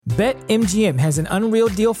BetMGM has an unreal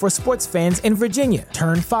deal for sports fans in Virginia.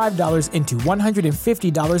 Turn $5 into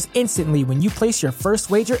 $150 instantly when you place your first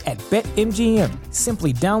wager at BetMGM.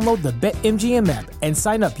 Simply download the BetMGM app and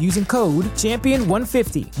sign up using code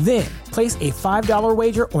Champion150. Then, place a $5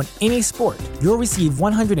 wager on any sport. You'll receive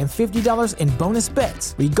 $150 in bonus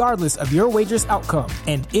bets, regardless of your wager's outcome.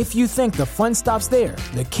 And if you think the fun stops there,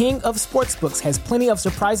 the King of Sportsbooks has plenty of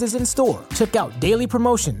surprises in store. Check out daily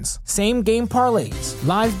promotions, same-game parlays,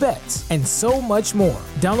 live bets, and so much more.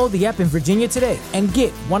 Download the app in Virginia today and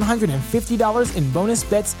get $150 in bonus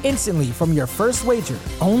bets instantly from your first wager.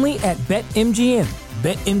 Only at BetMGM.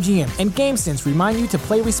 BetMGM and GameSense remind you to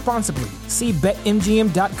play responsibly. See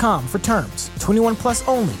BetMGM.com for terms. 21 plus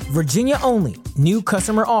only. Virginia only. New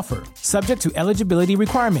customer offer. Subject to eligibility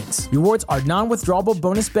requirements. Rewards are non-withdrawable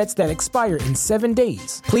bonus bets that expire in 7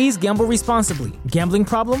 days. Please gamble responsibly. Gambling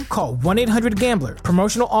problem? Call 1-800-GAMBLER.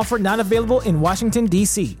 Promotional offer not available in Washington,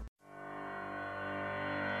 D.C.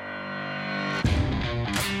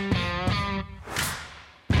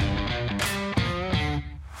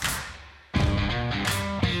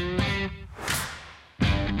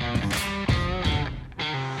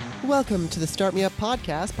 Welcome to the Start Me Up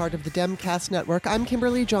podcast, part of the Demcast Network. I'm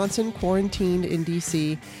Kimberly Johnson, quarantined in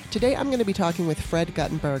D.C. Today I'm going to be talking with Fred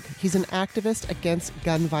Guttenberg. He's an activist against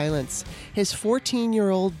gun violence. His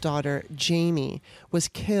 14-year-old daughter, Jamie, was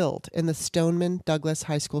killed in the Stoneman Douglas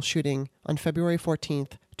High School shooting on February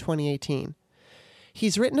 14th, 2018.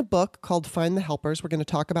 He's written a book called Find the Helpers. We're going to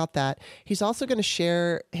talk about that. He's also going to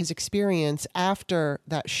share his experience after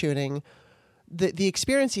that shooting, the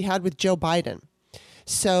experience he had with Joe Biden.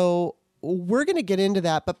 So we're going to get into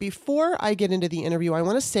that. But before I get into the interview, I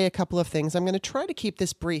want to say a couple of things. I'm going to try to keep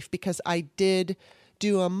this brief because I did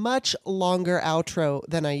do a much longer outro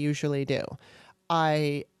than I usually do.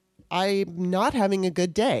 I'm not having a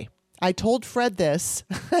good day. I told Fred this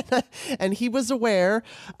and he was aware.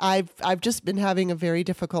 I've just been having a very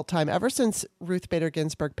difficult time ever since Ruth Bader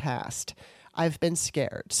Ginsburg passed. I've been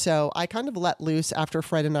scared. So I kind of let loose after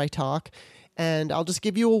Fred and I talk. And I'll just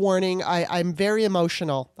give you a warning. I'm very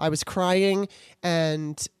emotional. I was crying,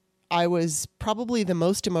 and I was probably the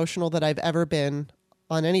most emotional that I've ever been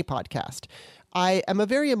on any podcast. I am a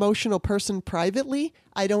very emotional person privately.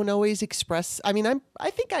 I don't always express. I mean, I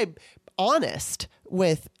think I'm honest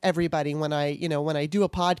with everybody when I do a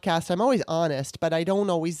podcast. I'm always honest, but I don't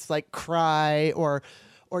always like cry or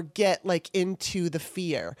get like into the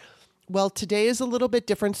fear. Well, today is a little bit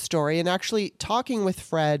different story, and actually talking with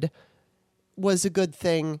Fred was a good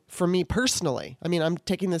thing for me personally. I mean, I'm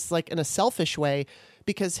taking this like in a selfish way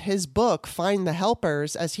because his book, Find the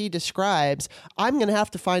Helpers, as he describes, I'm going to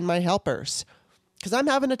have to find my helpers because I'm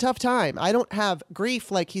having a tough time. I don't have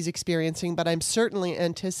grief like he's experiencing, but I'm certainly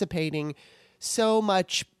anticipating so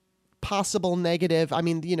much possible negative. I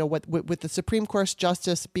mean, you know, with the Supreme Court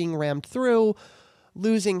justice being rammed through,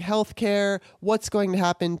 losing health care, what's going to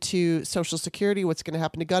happen to Social Security, what's going to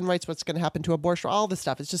happen to gun rights, what's going to happen to abortion, all this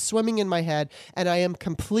stuff. It's just swimming in my head, and I am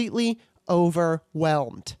completely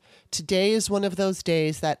overwhelmed. Today is one of those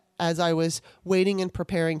days that as I was waiting and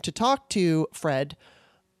preparing to talk to Fred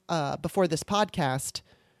before this podcast,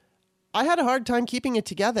 I had a hard time keeping it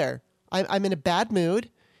together. I'm in a bad mood,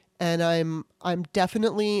 and I'm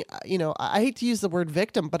definitely, you know, I hate to use the word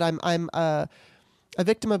victim, but I'm a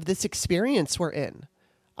victim of this experience we're in.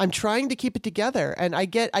 I'm trying to keep it together. And I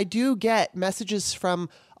do get messages from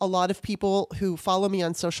a lot of people who follow me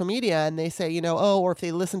on social media, and they say, you know, or if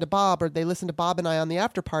they listen to Bob, or they listen to Bob and I on the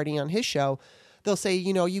after party on his show, they'll say,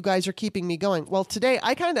 you know, you guys are keeping me going. Well, today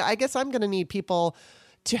I guess I'm going to need people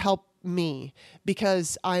to help me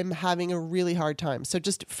because I'm having a really hard time. So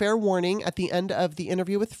just fair warning, at the end of the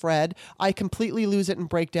interview with Fred, I completely lose it and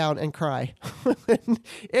break down and cry.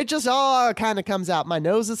 It just all kind of comes out. My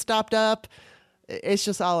nose is stopped up. It's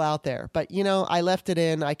just all out there. But, you know, I left it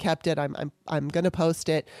in. I kept it. I'm going to post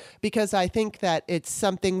it because I think that it's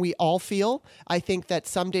something we all feel. I think that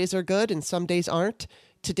some days are good and some days aren't.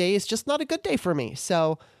 Today is just not a good day for me.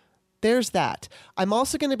 So there's that. I'm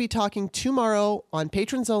also going to be talking tomorrow on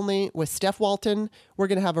Patrons Only with Steph Walton. We're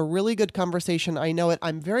going to have a really good conversation. I know it.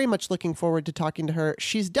 I'm very much looking forward to talking to her.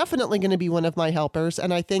 She's definitely going to be one of my helpers.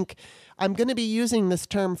 And I think I'm going to be using this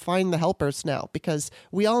term, find the helpers, now because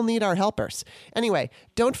we all need our helpers. Anyway,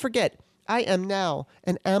 don't forget, I am now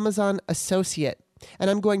an Amazon associate.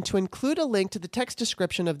 And I'm going to include a link to the text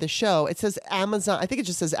description of the show. It says Amazon. I think it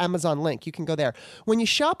just says Amazon link. You can go there. When you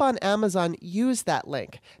shop on Amazon, use that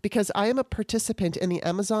link because I am a participant in the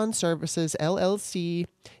Amazon Services LLC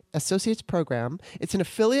Associates Program. It's an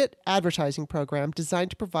affiliate advertising program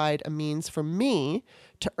designed to provide a means for me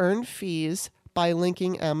to earn fees by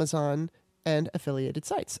linking Amazon and affiliated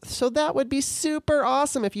sites. So that would be super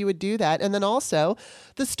awesome if you would do that. And then also,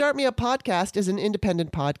 the Start Me Up podcast is an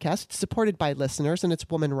independent podcast. It's supported by listeners and it's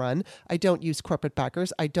woman run. I don't use corporate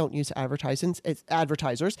backers. I don't use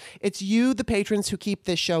advertisers. It's you, the patrons, who keep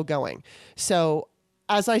this show going. So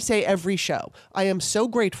as I say every show, I am so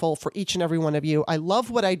grateful for each and every one of you. I love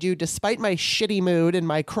what I do despite my shitty mood and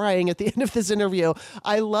my crying at the end of this interview.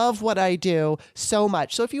 I love what I do so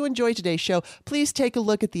much. So if you enjoy today's show, please take a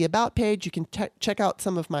look at the About page. You can check out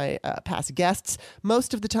some of my past guests.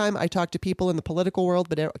 Most of the time, I talk to people in the political world,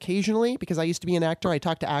 but occasionally, because I used to be an actor, I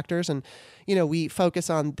talk to actors and, we focus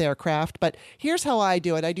on their craft. But here's how I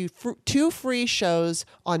do it. I do 2 free shows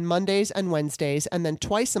on Mondays and Wednesdays, and then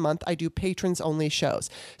twice a month, I do patrons-only shows.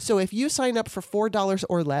 So if you sign up for $4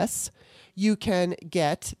 or less, you can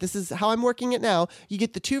get, this is how I'm working it now, you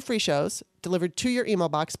get the 2 free shows delivered to your email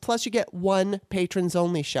box, plus you get 1 patrons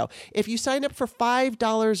only show. If you sign up for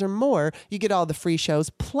 $5 or more, you get all the free shows,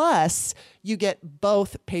 plus you get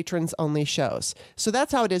both patrons only shows. So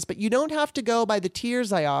that's how it is, but you don't have to go by the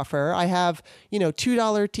tiers I offer. I have,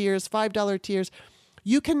 $2 tiers, $5 tiers.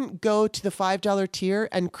 You can go to the $5 tier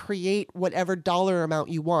and create whatever dollar amount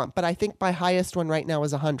you want. But I think my highest one right now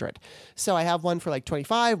is 100. So I have one for like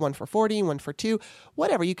 25, one for 40, one for 2,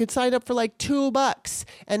 whatever. You could sign up for like $2.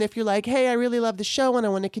 And if you're like, hey, I really love the show and I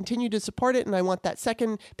want to continue to support it and I want that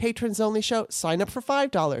second patrons only show, sign up for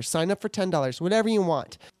 $5, sign up for $10, whatever you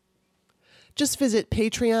want. Just visit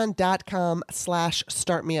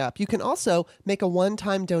patreon.com/startmeup. You can also make a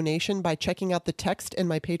one-time donation by checking out the text in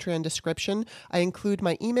my Patreon description. I include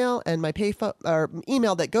my email and my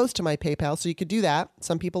email that goes to my PayPal, so you could do that.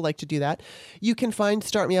 Some people like to do that. You can find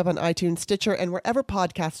Start Me Up on iTunes, Stitcher, and wherever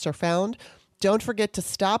podcasts are found. Don't forget to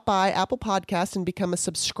stop by Apple Podcasts and become a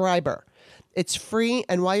subscriber. It's free,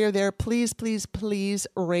 and while you're there, please, please, please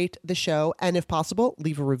rate the show, and if possible,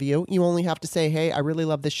 leave a review. You only have to say, hey, I really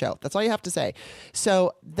love this show. That's all you have to say.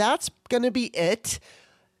 So that's going to be it.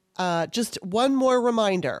 Just one more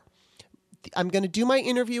reminder. I'm going to do my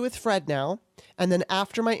interview with Fred now, and then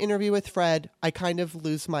after my interview with Fred, I kind of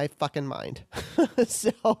lose my fucking mind.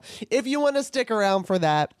 So if you want to stick around for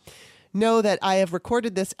that, know that I have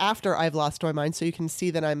recorded this after I've lost my mind, so you can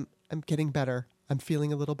see that I'm getting better. I'm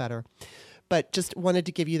feeling a little better. But just wanted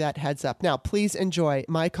to give you that heads up. Now, please enjoy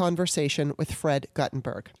my conversation with Fred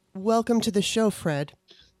Guttenberg. Welcome to the show, Fred.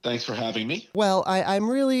 Thanks for having me. Well,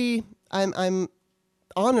 I'm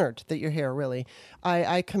honored that you're here, really.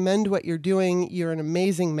 I commend what you're doing. You're an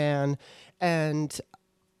amazing man. And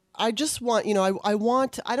I just want,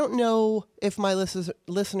 I don't know if my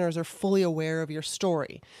listeners are fully aware of your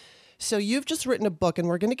story. So you've just written a book, and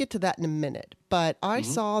we're going to get to that in a minute. But I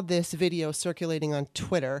saw this video circulating on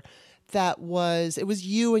Twitter it was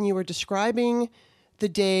you, and you were describing the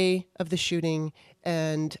day of the shooting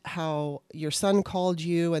and how your son called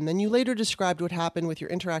you, and then you later described what happened with your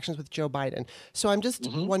interactions with Joe Biden. So I'm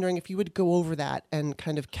just wondering if you would go over that and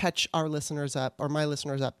kind of catch our listeners up, or my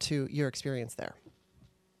listeners up, to your experience there.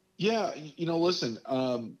 Yeah, listen,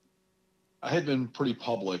 I had been pretty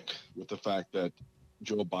public with the fact that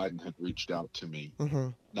Joe Biden had reached out to me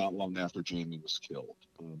not long after Jamie was killed,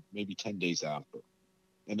 maybe 10 days after.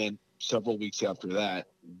 And then several weeks after that,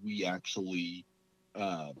 we actually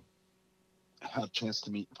had a chance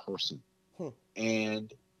to meet in person.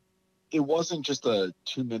 And it wasn't just a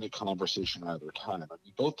 2-minute conversation either time. I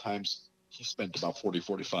mean, both times he spent about 40,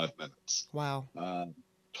 45 minutes. Wow.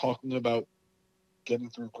 Talking about getting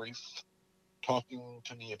through grief, talking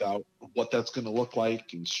to me about what that's going to look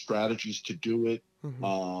like and strategies to do it.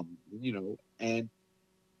 And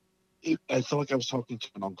I felt like I was talking to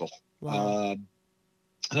an uncle. Wow.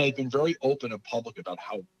 And I'd been very open and public about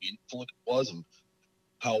how meaningful it was, and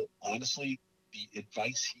how honestly the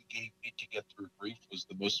advice he gave me to get through grief was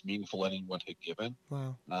the most meaningful anyone had given.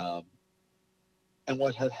 Wow. And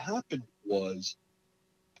what had happened was,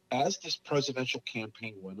 as this presidential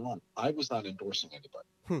campaign went on, I was not endorsing anybody.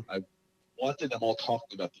 I wanted them all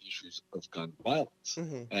talking about the issues of gun violence.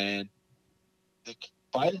 And the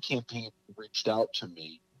Biden campaign reached out to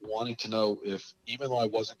me wanting to know if, even though I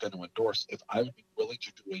wasn't going to endorse, if I would be willing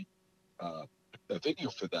to do a video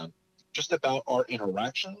for them just about our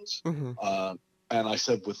interactions. And I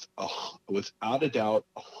said, without a doubt,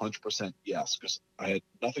 100% yes, because I had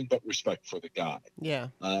nothing but respect for the guy. Yeah.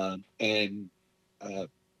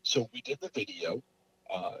 So we did the video.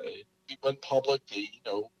 We went public.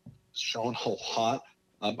 Shown a lot.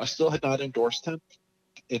 I still had not endorsed him.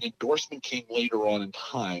 An endorsement came later on in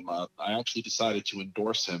time. I actually decided to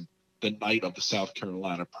endorse him the night of the South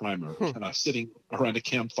Carolina primary. And I was sitting around a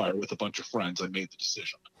campfire with a bunch of friends. I made the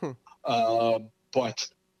decision.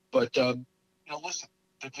 Listen,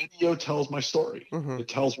 The video tells my story. Mm-hmm. It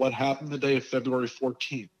tells what happened the day of February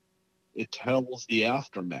 14th. It tells the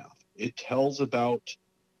aftermath. It tells about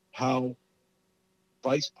how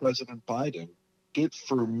Vice President Biden did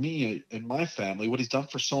for me and my family what he's done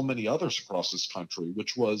for so many others across this country,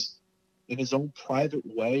 which was, in his own private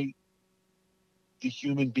way, the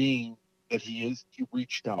human being that he is, he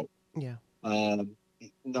reached out. Yeah.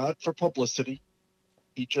 Not for publicity.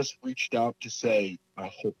 He just reached out to say,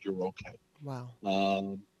 I hope you're okay. Wow.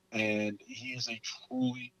 And he is a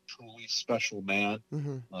truly, truly special man,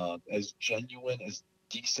 as genuine, as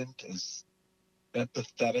decent, as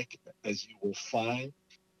empathetic as you will find.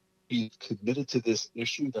 He's committed to this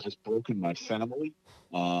issue that has broken my family.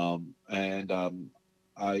 And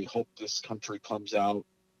I hope this country comes out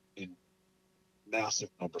in massive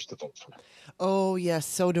numbers to vote for him. Oh, yes,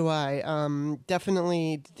 so do I.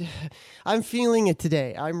 Definitely. I'm feeling it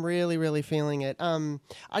today. I'm really, really feeling it.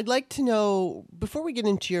 I'd like to know, before we get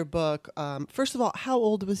into your book, first of all, how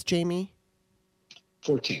old was Jamie?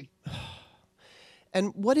 14.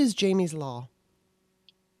 And what is Jamie's law?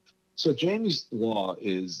 So Jamie's law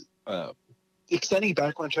is extending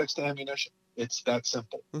background checks to ammunition. It's that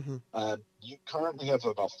simple. You currently have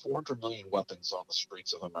about 400 million weapons on the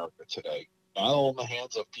streets of America today, not all in the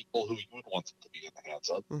hands of people who you would want them to be in the hands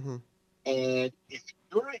of. And if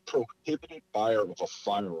you're a prohibited buyer of a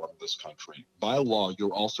firearm in this country, by law,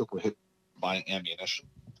 you're also prohibited buying ammunition.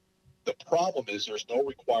 The problem is there's no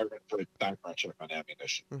requirement for a background check on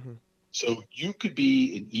ammunition. So you could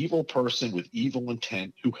be an evil person with evil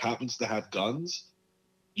intent who happens to have guns.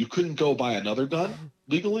 You couldn't go buy another gun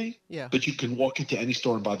legally, but you can walk into any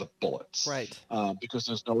store and buy the bullets. Right. Because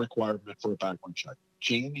there's no requirement for a background check.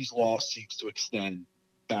 Jamie's law seeks to extend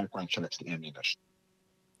background checks to ammunition.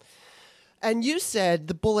 And you said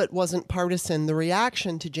the bullet wasn't partisan. The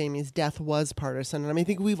reaction to Jamie's death was partisan. And I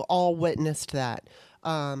think we've all witnessed that.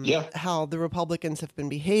 How the Republicans have been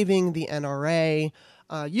behaving, the NRA.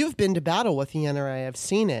 You've been to battle with the NRA. I've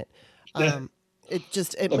seen it. A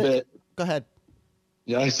bit. Go ahead.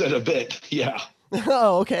 Yeah, I said a bit. Yeah.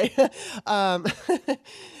 Oh, okay.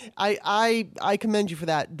 I commend you for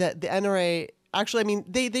that. The NRA, actually, I mean,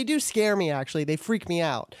 they do scare me. Actually, they freak me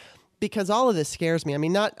out because all of this scares me. I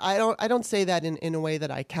mean, I don't say that in a way that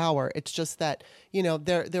I cower. It's just that, you know,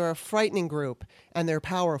 they're a frightening group and they're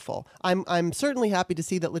powerful. I'm certainly happy to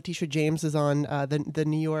see that Letitia James is on the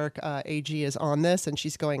New York AG is on this and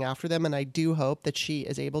she's going after them, and I do hope that she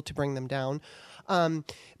is able to bring them down.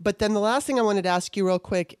 But then the last thing I wanted to ask you real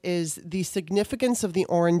quick is the significance of the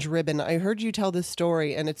orange ribbon. I heard you tell this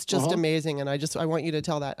story and it's just amazing. And I want you to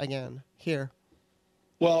tell that again here.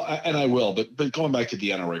 Well, and I will, but going back to the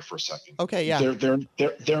NRA for a second. Okay. Yeah.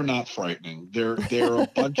 They're not frightening. They're a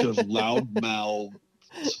bunch of loud mouths.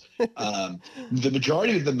 The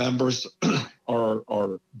majority of the members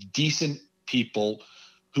are decent people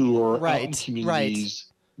who are out in communities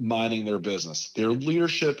minding their business. Their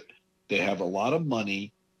leadership, they have a lot of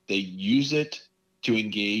money. They use it to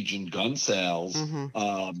engage in gun sales,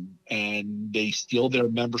 and they steal their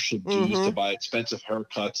membership dues to buy expensive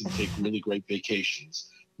haircuts and take really great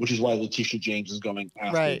vacations, which is why Letitia James is going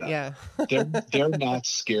after them. Yeah. They're not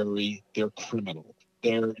scary. They're criminal.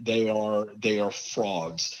 They are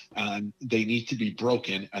frauds, and they need to be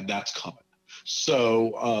broken, and that's coming.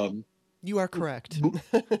 So you are correct.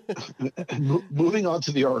 Moving on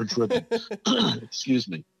to the orange ribbon. Excuse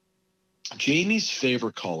me. Jamie's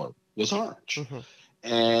favorite color was orange.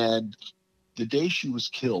 And the day she was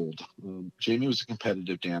killed, Jamie was a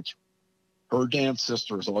competitive dancer. Her dance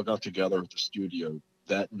sisters all got together at the studio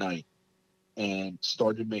that night and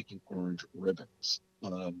started making orange ribbons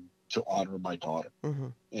to honor my daughter.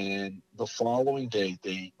 And the following day,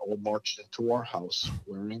 they all marched into our house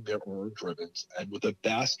wearing their orange ribbons and with a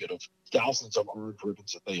basket of thousands of orange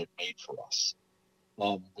ribbons that they had made for us.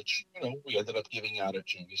 Which, we ended up giving out at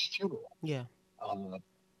Jamie's funeral. Yeah.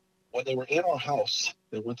 When they were in our house,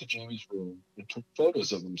 they went to Jamie's room and took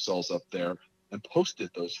photos of themselves up there and posted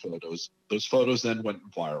those photos. Those photos then went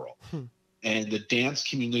viral. And the dance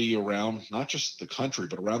community around, not just the country,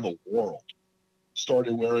 but around the world,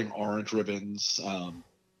 started wearing orange ribbons.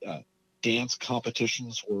 Dance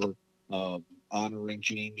competitions were honoring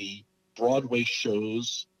Jamie. Broadway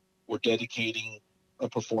shows were dedicating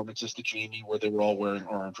performances to Jamie where they were all wearing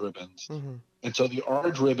orange ribbons. And so the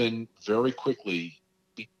orange ribbon very quickly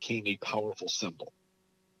became a powerful symbol.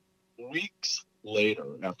 Weeks later,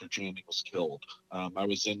 after Jamie was killed, I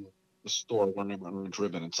was in the store wearing an orange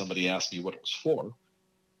ribbon and somebody asked me what it was for.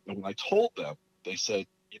 And when I told them, they said,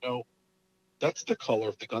 that's the color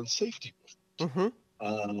of the gun safety movement.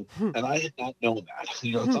 And I had not known that.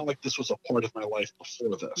 It's not like this was a part of my life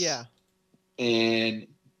before this. Yeah. And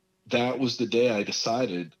that was the day I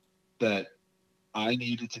decided that I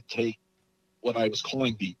needed to take what I was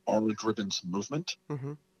calling the Orange Ribbons movement.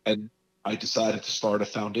 Mm-hmm. And I decided to start a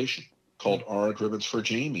foundation called Orange Ribbons for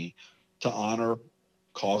Jamie to honor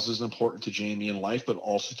causes important to Jamie in life, but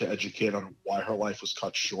also to educate on why her life was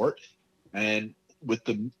cut short. And with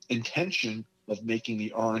the intention of making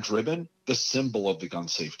the orange ribbon the symbol of the gun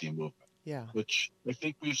safety movement. Yeah. Which I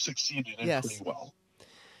think we've succeeded in pretty well.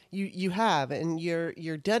 You have, and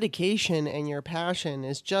your dedication and your passion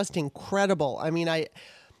is just incredible. I mean, I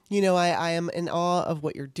am in awe of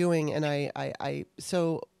what you're doing, and I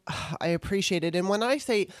appreciate it. And when I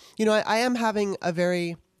say, I am having a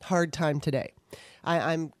very hard time today.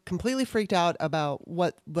 I'm completely freaked out about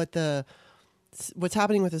what's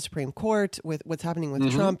happening with the Supreme Court, with what's happening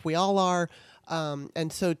with Trump. We all are.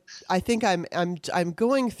 And so I think I'm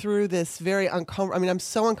going through this very uncomfortable. I mean, I'm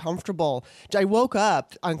so uncomfortable. I woke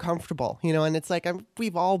up uncomfortable, and it's like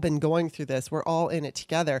we've all been going through this. We're all in it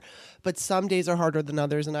together. But some days are harder than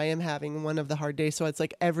others, and I am having one of the hard days. So it's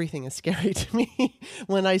like everything is scary to me.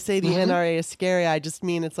 When I say the NRA is scary, I just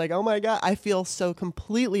mean it's like, oh my God, I feel so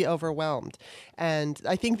completely overwhelmed. And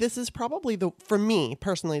I think this is probably for me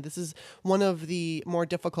personally, this is one of the more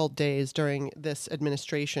difficult days during this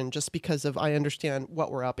administration, just because I understand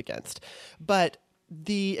what we're up against. But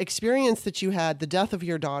the experience that you had, the death of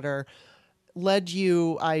your daughter, led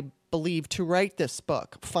you, I believe, to write this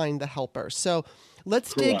book, Find the Helpers. So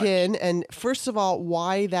let's dig in. And first of all,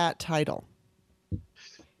 why that title?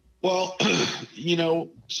 Well,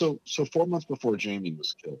 so 4 months before Jamie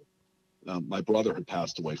was killed, my brother had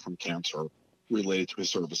passed away from cancer related to his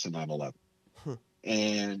service in 9/11.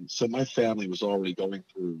 And so my family was already going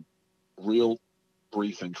through real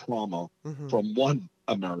grief and trauma from one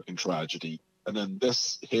American tragedy. And then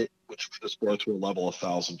this hit, which just brought it to a level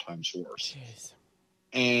 1,000 times worse. Jeez.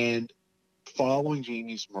 And following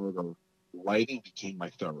Jamie's murder, writing became my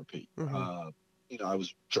therapy. I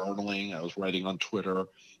was journaling, I was writing on Twitter.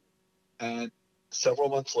 And several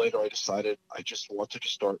months later, I decided I just wanted to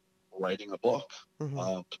start writing a book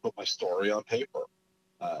to put my story on paper.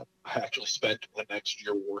 I actually spent the next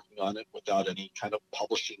year working on it without any kind of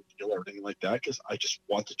publishing deal or anything like that, because I just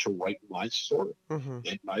wanted to write my story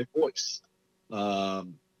in my voice.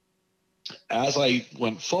 As I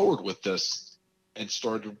went forward with this and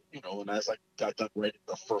started, and as I got done writing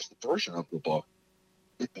the first version of the book,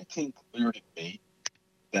 it became clear to me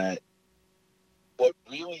that what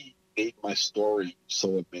really made my story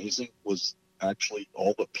so amazing was actually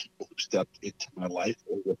all the people who stepped into my life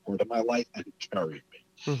or were part of my life and who carried me.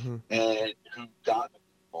 And who got me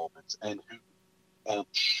in moments and who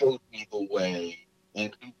showed me the way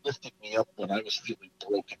and who lifted me up when I was feeling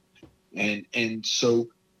broken. And so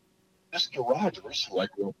Mr. Rogers, who I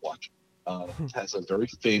grew up watching, has a very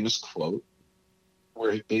famous quote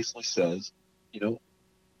where he basically says,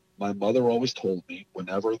 my mother always told me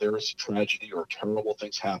whenever there is tragedy or terrible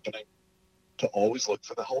things happening, to always look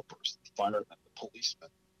for the helpers, the firemen, the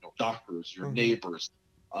policemen, doctors, your neighbors.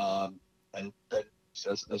 And then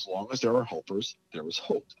says, as long as there are helpers, there is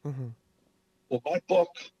hope. Well, my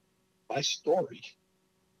book, my story,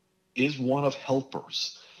 is one of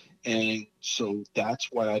helpers. And so that's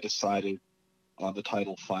why I decided on the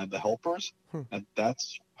title, Find the Helpers. And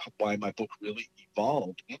that's why my book really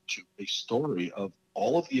evolved into a story of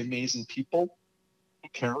all of the amazing people who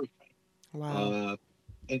carried me. Wow.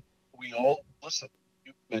 And we all, listen,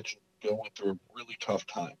 you mentioned going through a really tough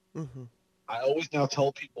time. I always now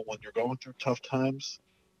tell people, when you're going through tough times,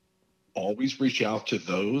 always reach out to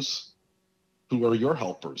those who are your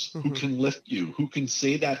helpers, who can lift you, who can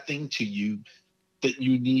say that thing to you that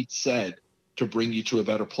you need said to bring you to a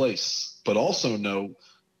better place. But also know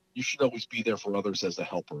you should always be there for others as a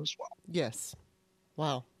helper as well. Yes.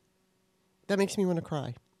 Wow. That makes me want to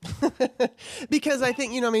cry. Because I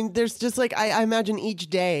think, there's just like, I imagine each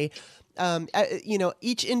day,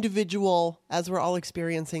 each individual, as we're all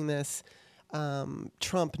experiencing this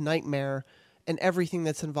Trump nightmare and everything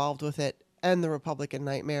that's involved with it, and the Republican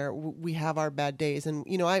nightmare, we have our bad days. And,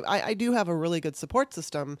 I do have a really good support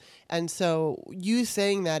system. And so you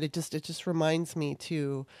saying that, it just reminds me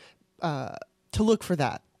to look for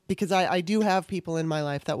that, because I do have people in my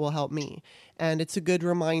life that will help me. And it's a good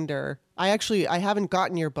reminder. I haven't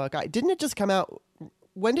gotten your book. Didn't it just come out?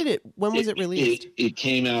 When was it released? It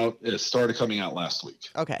came out, it started coming out last week.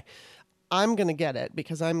 Okay. I'm going to get it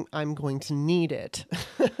because I'm going to need it.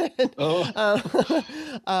 I'll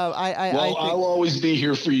always be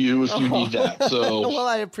here for you if you need that. So, well,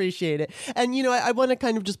 I appreciate it. And, I want to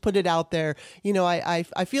kind of just put it out there.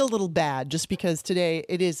 I feel a little bad just because today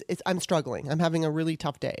I'm struggling. I'm having a really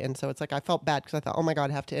tough day. And so it's like, I felt bad because I thought, oh my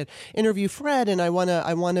God, I have to interview Fred and I want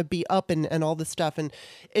to be up and all this stuff. And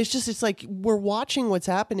it's like, we're watching what's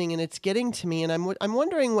happening and it's getting to me. And I'm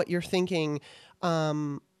wondering what you're thinking.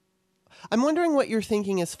 I'm wondering what you're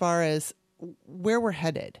thinking as far as where we're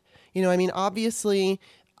headed. Obviously,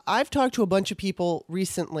 I've talked to a bunch of people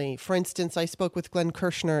recently. For instance, I spoke with Glenn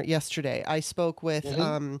Kirshner yesterday. I spoke with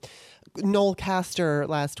Noel Castor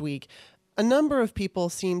last week. A number of people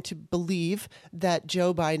seem to believe that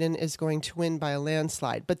Joe Biden is going to win by a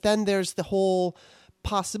landslide. But then there's the whole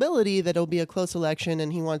possibility that it'll be a close election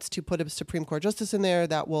and he wants to put a Supreme Court justice in there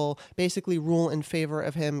that will basically rule in favor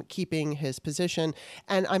of him keeping his position.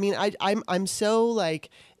 And I mean, I'm so like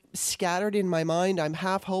scattered in my mind. I'm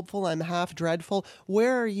half hopeful. I'm half dreadful.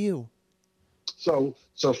 Where are you? So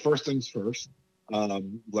first things first,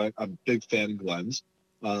 I'm a big fan of Glenn's.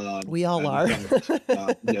 We all are.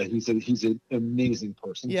 Yeah, he's an amazing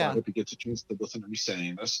person. Yeah. So I hope he gets a chance to listen to me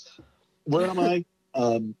saying this. Where am I?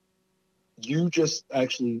 You just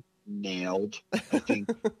actually nailed, I think,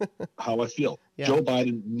 how I feel. Yeah. Joe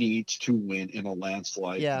Biden needs to win in a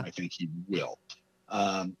landslide, Yeah. and I think he will.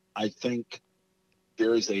 I think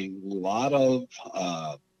there is a lot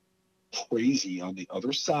of crazy on the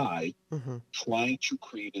other side trying to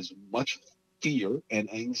create as much fear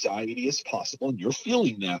and anxiety as possible. And you're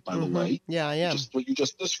feeling that, by the way. Yeah, I am. What you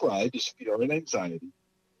just described is fear and anxiety.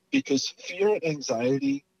 Because fear and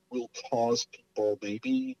anxiety will cause people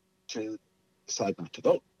maybe to decide not to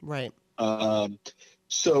vote. Right.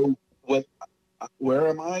 So where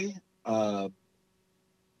am I?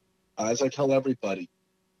 As I tell everybody,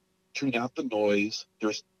 tune out the noise.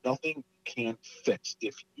 There's nothing you can't fix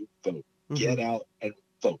if you vote. Get out and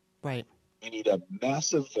vote. Right. We need a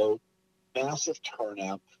massive vote, massive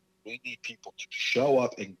turnout. We need people to show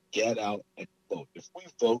up and get out and vote. If we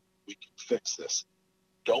vote, we can fix this.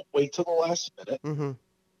 Don't wait till the last minute.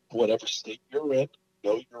 Whatever state you're in,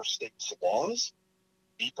 know your state's laws.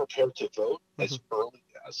 Be prepared to vote as early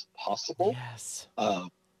as possible. Yes.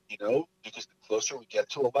 Because the closer we get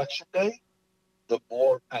to election day, the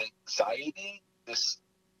more anxiety this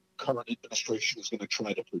current administration is going to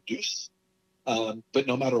try to produce. But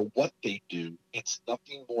no matter what they do, it's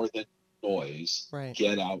nothing more than noise. Right.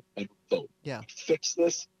 Get out and vote. Yeah. We fix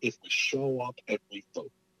this if we show up and we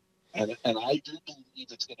vote. And I do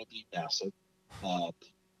believe it's going to be massive.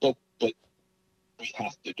 But we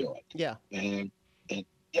have to do it. Yeah. And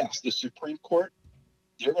yes, the Supreme Court,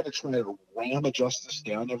 they're going to try to ram a justice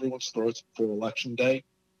down everyone's throats for election day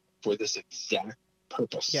for this exact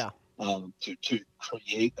purpose. Yeah. To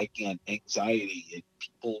create, again, anxiety and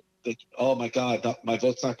people think, oh my God, my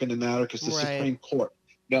vote's not going to matter because the Supreme Court.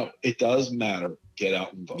 No, it does matter. Get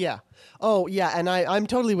out and vote. Yeah. Oh, yeah. And I'm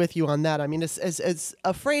totally with you on that. I mean, as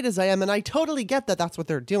afraid as I am, and I totally get that that's what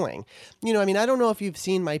they're doing. I don't know if you've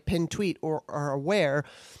seen my pinned tweet or are aware,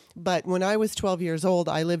 but when I was 12 years old,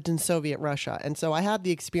 I lived in Soviet Russia. And so I had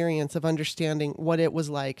the experience of understanding what it was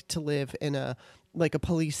like to live in a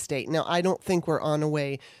police state. Now, I don't think we're on a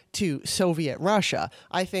way to Soviet Russia.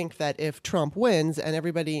 I think that if Trump wins and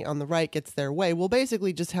everybody on the right gets their way, we'll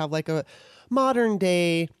basically just have like a modern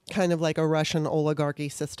day kind of like a Russian oligarchy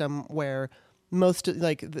system where most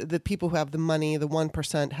like the people who have the money, the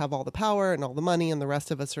 1% have all the power and all the money, and the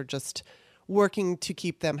rest of us are just working to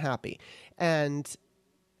keep them happy. And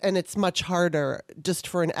it's much harder just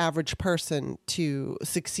for an average person to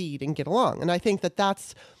succeed and get along. And I think that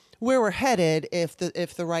that's where we're headed if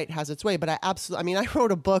the right has its way. But I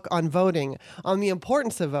wrote a book on voting, on the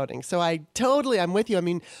importance of voting. So I'm with you.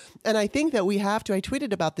 And I think that we have to, I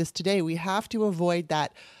tweeted about this today, we have to avoid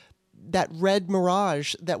that red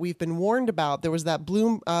mirage that we've been warned about. There was that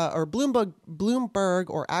Bloomberg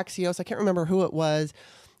or Axios, I can't remember who it was.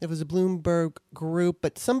 It was a Bloomberg group,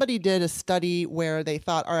 but somebody did a study where they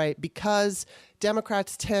thought, all right, because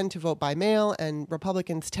Democrats tend to vote by mail and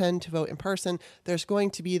Republicans tend to vote in person, there's going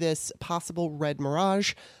to be this possible red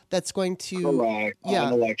mirage that's going to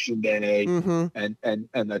on election day, and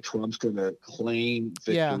that Trump's going to claim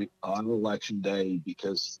victory on election day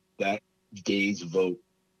because that day's vote.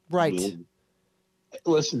 Right.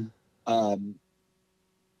 Listen, I'm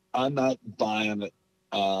not buying it.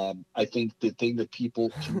 I think the thing that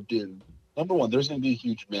people can do, number one, there's going to be a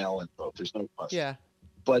huge mail-in vote. There's no question. Yeah.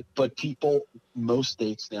 But people, most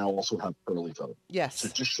states now also have early voting. Yes. So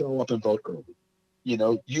just show up and vote early.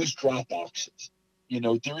 Use drop boxes.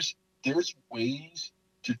 There's ways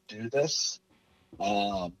to do this,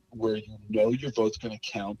 where you know your vote's going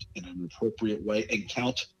to count in an appropriate way and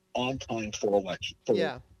count on time for election for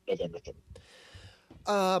November 3rd.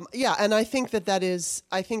 Yeah, and I think that is,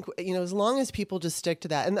 I think, as long as people just stick to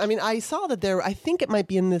that. And I mean, I saw that I think it might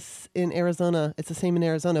be in Arizona. It's the same in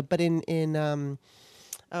Arizona, but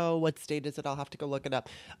what state is it? I'll have to go look it up.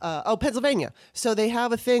 Pennsylvania. So they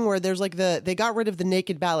have a thing where there's like they got rid of the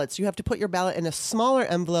naked ballots. You have to put your ballot in a smaller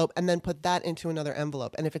envelope and then put that into another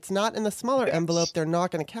envelope. And if it's not in the smaller envelope, they're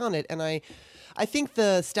not going to count it. And I think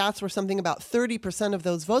the stats were something about 30% of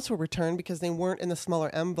those votes were returned because they weren't in the smaller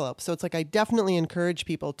envelope. So it's like I definitely encourage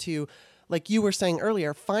people to, like you were saying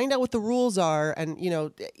earlier, find out what the rules are. And,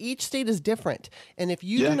 each state is different. And if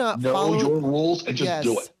you do not follow your rules and just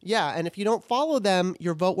do it. Yeah. And if you don't follow them,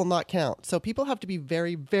 your vote will not count. So people have to be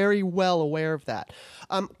very, very well aware of that.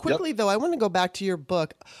 Quickly, though, I want to go back to your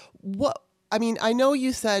book. I know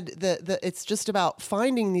you said that it's just about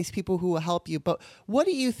finding these people who will help you, but what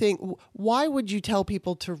do you think? Why would you tell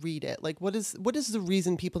people to read it? Like, what is the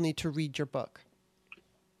reason people need to read your book?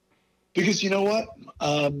 Because you know what?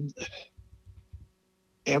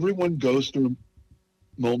 Everyone goes through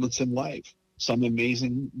moments in life, some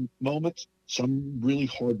amazing moments, some really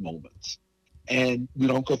hard moments. And we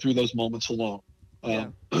don't go through those moments alone.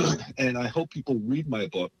 And I hope people read my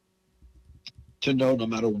book to know no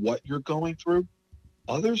matter what you're going through,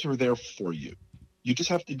 others are there for you. You just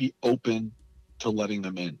have to be open to letting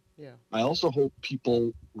them in. Yeah. I also hope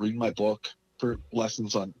people read my book for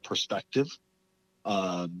lessons on perspective,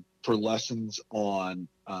 for lessons on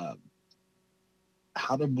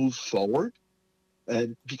how to move forward,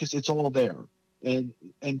 and because it's all there. And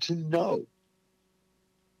to know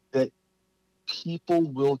that people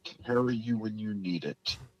will carry you when you need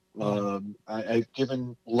it. I've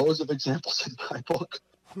given loads of examples in my book,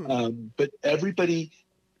 but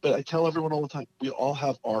I tell everyone all the time, we all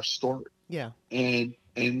have our story. Yeah.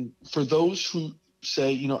 And for those who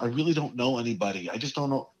say, I really don't know anybody, I just don't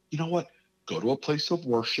know, you know what? Go to a place of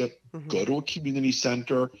worship, go to a community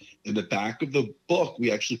center. In the back of the book,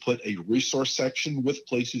 we actually put a resource section with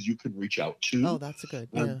places you can reach out to. Oh, that's good.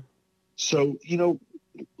 Yeah. So,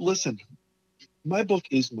 listen, my book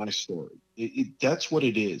is my story. That's what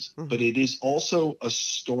it is. But it is also a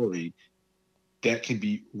story that can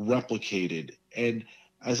be replicated. And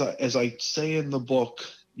as I say in the book,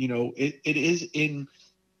 it is in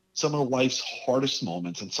some of life's hardest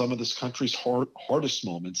moments and some of this country's hardest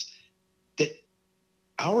moments that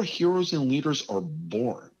our heroes and leaders are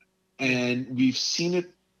born. And we've seen it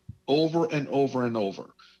over and over and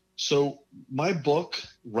over. So my book,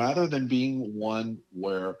 rather than being one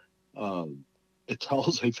where it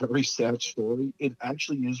tells a very sad story, it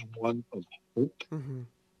actually is one of hope,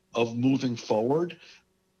 of moving forward,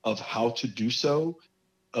 of how to do so,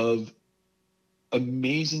 of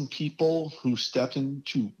amazing people who stepped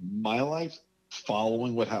into my life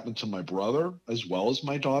following what happened to my brother as well as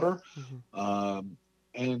my daughter.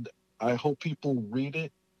 And I hope people read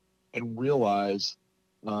it and realize,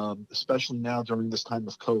 especially now during this time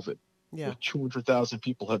of COVID, where 200,000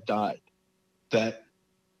 people have died, that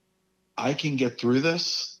I can get through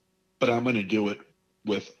this, but I'm going to do it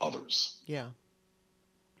with others. Yeah.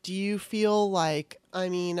 Do you feel like, I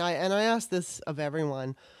ask this of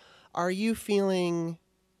everyone, are you feeling,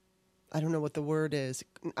 I don't know what the word is.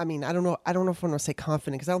 I don't know if I want to say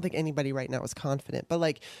confident, because I don't think anybody right now is confident, but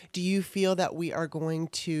like, do you feel that we are going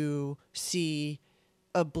to see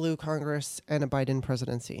a blue Congress and a Biden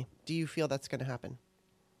presidency? Do you feel that's going to happen?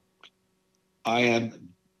 I am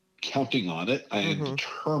counting on it. I am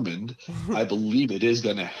determined. I believe it is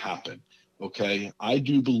going to happen. Okay. I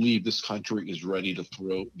do believe this country is ready to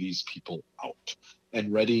throw these people out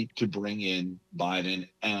and ready to bring in Biden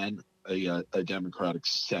and a Democratic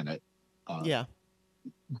Senate.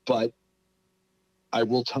 But I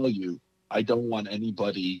will tell you, I don't want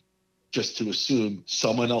anybody just to assume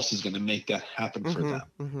someone else is going to make that happen for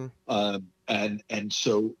them. And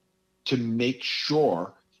so to make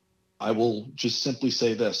sure, I will just simply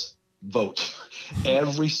say this: vote.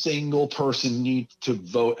 Every single person needs to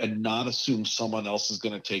vote and not assume someone else is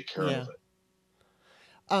going to take care of it.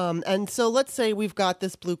 And so let's say we've got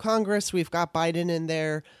this blue Congress, we've got Biden in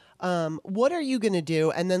there. What are you going to do?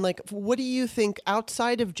 And then, what do you think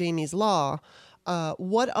outside of Jamie's law?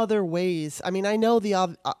 What other ways? I know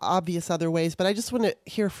the obvious other ways, but I just want to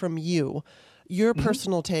hear from you, your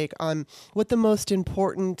personal take on what the most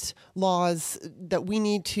important laws that we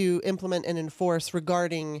need to implement and enforce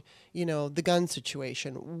regarding, the gun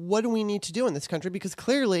situation. What do we need to do in this country? Because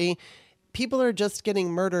clearly people are just getting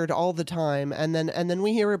murdered all the time, and then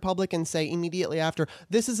we hear Republicans say immediately after,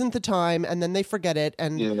 this isn't the time, and then they forget it,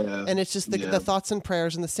 and it's just the thoughts and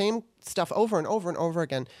prayers and the same stuff over and over and over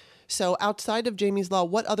again. So outside of Jamie's Law,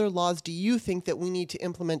 what other laws do you think that we need to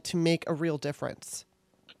implement to make a real difference?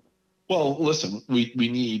 Well, listen, we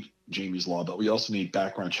need Jamie's Law, but we also need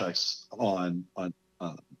background checks on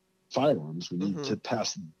firearms. We need to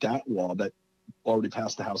pass that law that already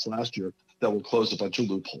passed the House last year that will close a bunch of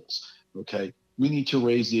loopholes. Okay. We need to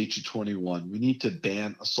raise the age of 21. We need to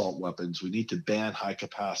ban assault weapons. We need to ban high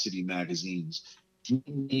capacity magazines. We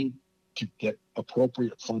need to get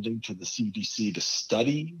appropriate funding to the CDC to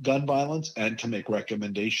study gun violence and to make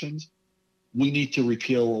recommendations. We need to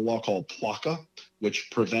repeal a law called PLCA, which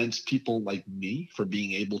prevents people like me from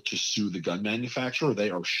being able to sue the gun manufacturer. They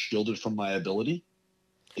are shielded from liability.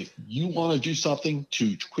 If you want to do something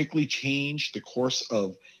to quickly change the course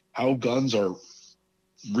of how guns are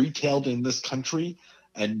retailed in this country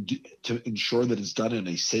and to ensure that it's done in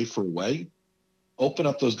a safer way, open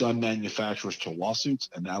up those gun manufacturers to lawsuits,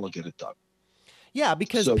 and that'll get it done. Yeah,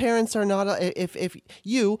 because parents are not, if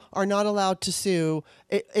you are not allowed to sue,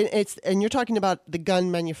 and you're talking about the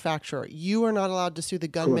gun manufacturer, you are not allowed to sue the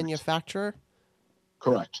gun manufacturer?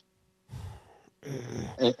 Correct.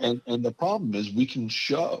 And the problem is we can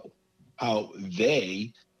show how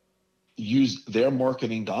they use their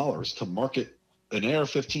marketing dollars to market an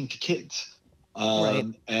AR-15 to kids.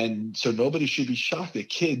 And so nobody should be shocked that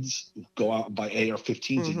kids go out and buy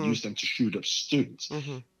AR-15s and use them to shoot up students.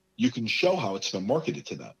 You can show how it's been marketed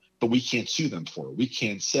to them, but we can't sue them for it. We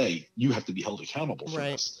can't say you have to be held accountable for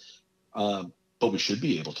this. But we should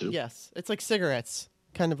be able to. Yes. It's like cigarettes,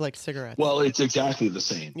 kind of like cigarettes. Well, it's exactly the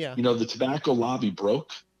same. Yeah. You know, the tobacco lobby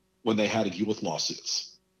broke when they had to deal with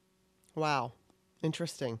lawsuits. Wow.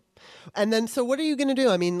 Interesting. And then, so what are you going to do?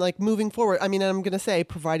 I mean, like moving forward, I mean, I'm going to say,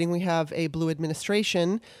 providing we have a blue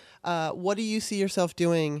administration, what do you see yourself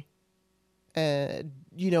doing,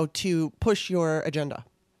 to push your agenda?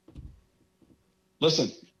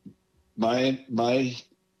 Listen, I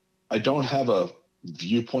don't have a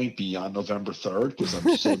viewpoint beyond November 3rd because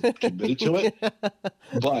I'm so committed to it.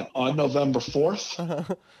 But on November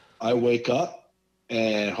 4th, I wake up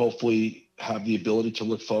and hopefully have the ability to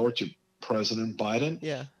look forward to President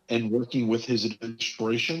Biden and working with his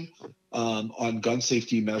administration on gun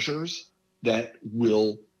safety measures that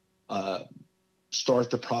will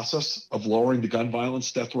start the process of lowering the gun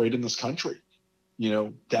violence death rate in this country. You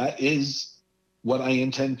know, that is what I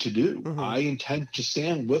intend to do. I intend to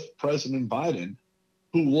stand with President Biden,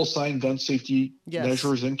 who will sign gun safety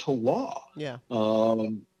measures into law. Yeah.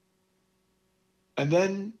 And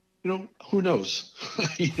then, who knows?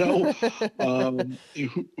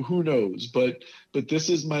 Who knows? But this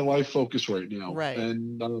is my life focus right now. Right.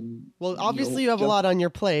 And well, obviously you have a lot on your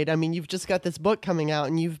plate. I mean, you've just got this book coming out,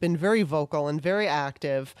 and you've been very vocal and very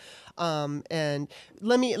active. And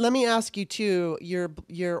let me ask you too,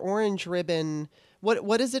 your orange ribbon.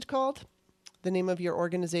 What is it called? The name of your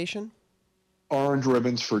organization? Orange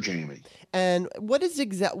Ribbons for Jamie. And what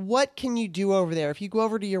can you do over there? If you go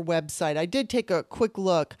over to your website, I did take a quick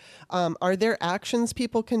look. Are there actions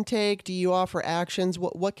people can take? Do you offer actions?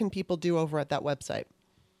 What can people do over at that website?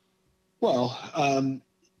 Well,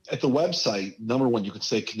 at the website, number one, you can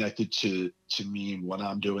stay connected to me and what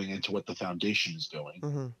I'm doing and to what the foundation is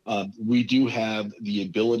doing. We do have the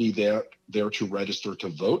ability there to register to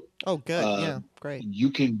vote. Oh, good. Yeah, great. You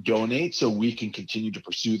can donate so we can continue to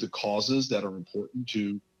pursue the causes that are important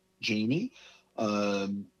to Jamie.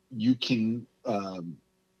 You can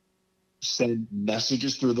send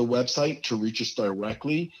messages through the website to reach us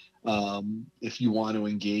directly if you want to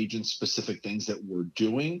engage in specific things that we're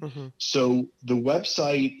doing. So the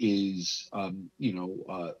website is,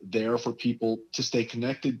 there for people to stay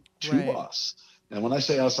connected to us. And when I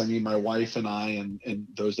say us, I mean my wife and I and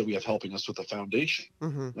those that we have helping us with the foundation,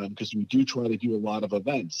 because we do try to do a lot of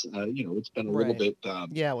events. It's been a little bit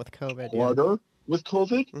with COVID harder with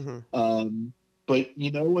COVID. But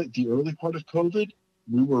at the early part of COVID,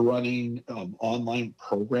 we were running online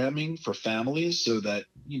programming for families so that,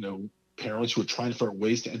 parents were trying to figure out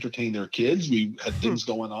ways to entertain their kids. We had things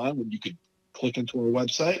going on when you could click into our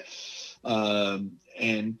website.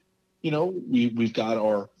 We've got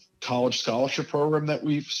our college scholarship program that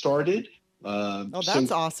we've started.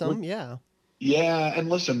 That's awesome. Yeah. Yeah. And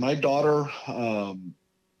listen, my daughter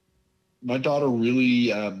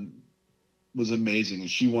really was amazing. And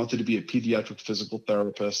she wanted to be a pediatric physical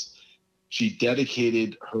therapist. She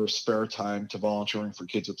dedicated her spare time to volunteering for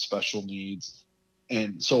kids with special needs.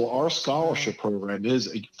 And so our scholarship program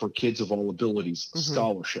is for kids of all abilities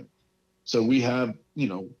scholarship. So we have,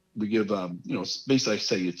 basically I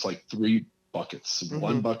say it's like 3 buckets. Mm-hmm.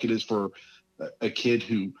 One bucket is for a kid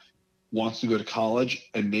who wants to go to college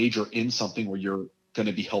and major in something where you're going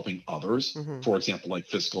to be helping others, Mm-hmm. for example, like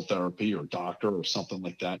physical therapy or doctor or something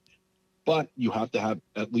like that. But you have to have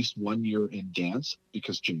at least 1 year in dance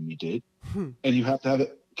because Jamie did. And you have to have a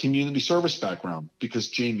community service background because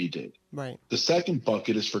Jamie did. Right. The second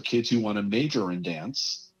bucket is for kids who want to major in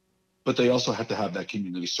dance, but they also have to have that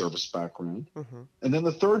community service background. Mm-hmm. And then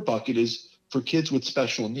the third bucket is for kids with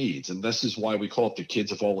special needs. And this is why we call it the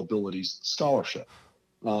Kids of All Abilities Scholarship.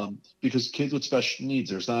 Because kids with special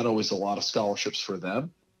needs, there's not always a lot of scholarships for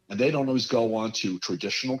them. And they don't always go on to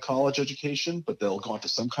traditional college education, but they'll go on to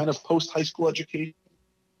some kind of post-high school education.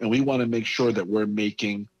 And we want to make sure that we're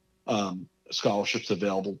making scholarships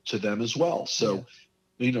available to them as well. So,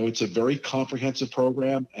 it's a very comprehensive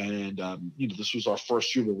program. And, this was our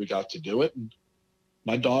first year where we got to do it. And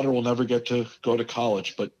my daughter will never get to go to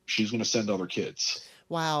college, but she's going to send other kids.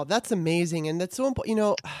 Wow, that's amazing. And that's so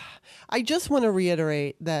important. I just want to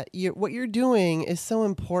reiterate that what you're doing is so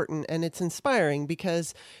important and it's inspiring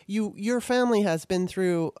because your family has been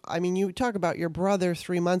through, you talk about your brother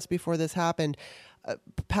 3 months before this happened,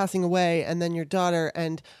 passing away, and then your daughter,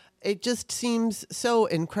 and it just seems so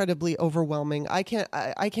incredibly overwhelming. I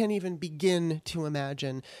can't even begin to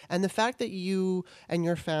imagine. And the fact that you and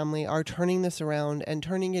your family are turning this around and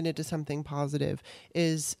turning it into something positive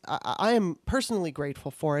is, I am personally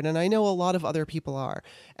grateful for it. And I know a lot of other people are.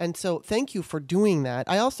 And so thank you for doing that.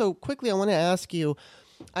 I want to ask you,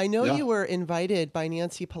 I know you were invited by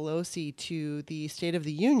Nancy Pelosi to the State of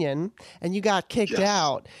the Union, and you got kicked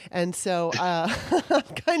out. And so I'm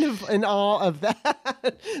kind of in awe of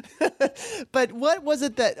that. But what was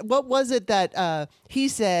it that he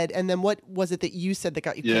said, and then what was it that you said that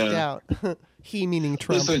got you kicked out? He meaning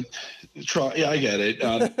Trump. Listen, Trump. Yeah, I get it.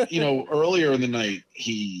 Earlier in the night,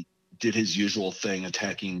 he did his usual thing,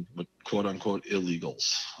 attacking quote unquote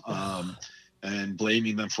illegals. And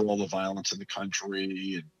blaming them for all the violence in the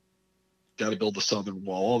country and got to build the Southern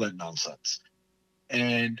Wall, all that nonsense.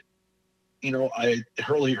 And, I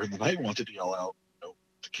earlier in the night wanted to yell out,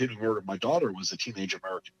 the kid who murdered my daughter was a teenage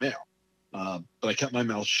American male. But I kept my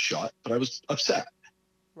mouth shut, but I was upset.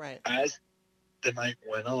 Right. As the night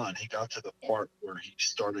went on, he got to the part where he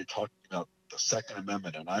started talking about the Second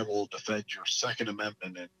Amendment, and I will defend your Second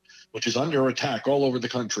Amendment, which is under attack all over the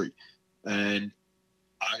country. And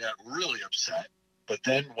I got really upset. But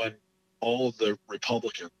then when all of the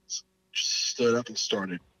Republicans stood up and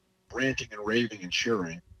started ranting and raving and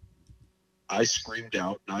cheering, I screamed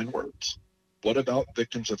out 9 words. What about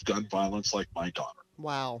victims of gun violence like my daughter?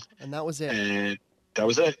 Wow. And that was it. And that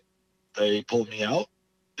was it. They pulled me out.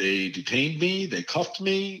 They detained me. They cuffed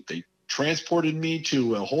me. They transported me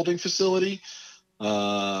to a holding facility.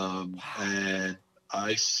 And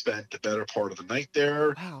I spent the better part of the night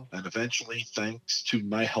there. Wow. And eventually, thanks to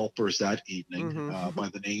my helpers that evening, by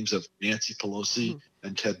the names of Nancy Pelosi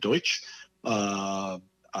and Ted Deutsch, I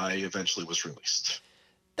eventually was released.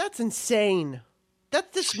 That's insane.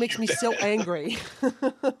 That just makes me so angry.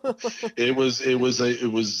 It was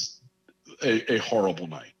a horrible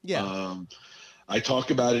night. Yeah. I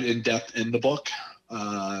talk about it in depth in the book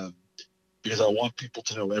because I want people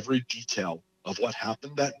to know every detail of what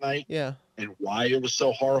happened that night. Yeah. And why it was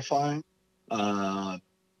so horrifying,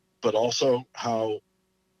 but also how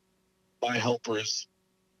my helpers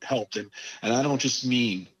helped. And I don't just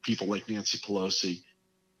mean people like Nancy Pelosi.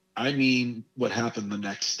 I mean what happened the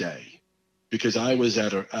next day, because I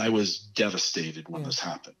was devastated when this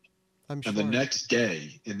happened. I'm sure. And the next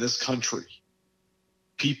day in this country,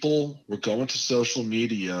 people were going to social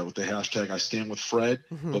media with the hashtag I Stand With Fred,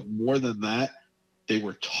 but more than that, they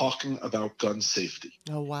were talking about gun safety.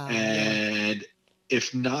 Oh, wow. And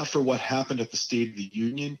if not for what happened at the State of the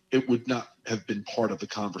Union, it would not have been part of the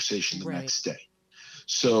conversation the next day.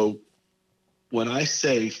 So when I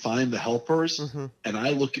say find the helpers and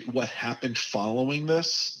I look at what happened following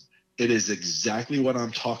this, it is exactly what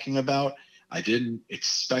I'm talking about. I didn't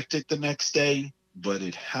expect it the next day, but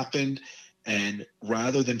it happened. And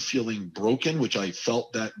rather than feeling broken, which I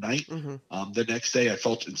felt that night, the next day I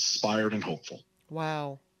felt inspired and hopeful.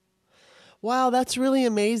 Wow. Wow, that's really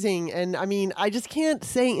amazing. And I just can't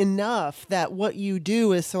say enough that what you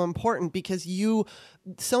do is so important because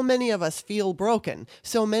so many of us feel broken.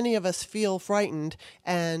 So many of us feel frightened.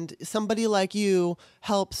 And somebody like you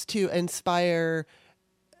helps to inspire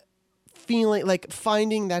feeling like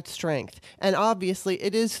finding that strength. And obviously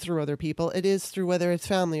it is through other people. It is through whether it's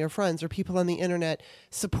family or friends or people on the internet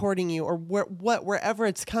supporting you, or wherever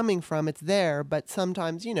it's coming from, it's there. But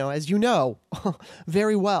sometimes, as you know,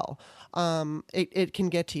 very well, it can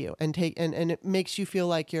get to you and it makes you feel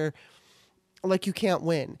like you can't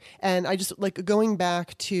win. And I just like going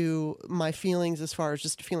back to my feelings as far as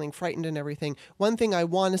just feeling frightened and everything. One thing I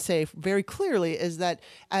want to say very clearly is that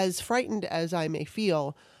as frightened as I may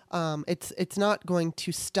feel, it's not going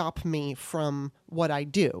to stop me from what I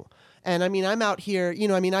do. And I mean, I'm out here,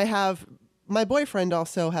 I have my boyfriend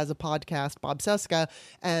also has a podcast, Bob Seska.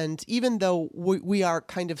 And even though we are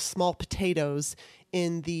kind of small potatoes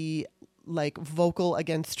in the like vocal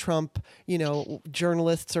against Trump,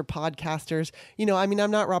 journalists or podcasters,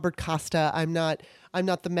 I'm not Robert Costa. I'm not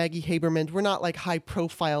the Maggie Haberman. We're not like high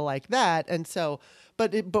profile like that. And so,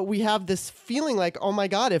 but we have this feeling like, oh my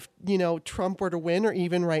God, if, Trump were to win, or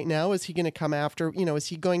even right now, is he going to come after, is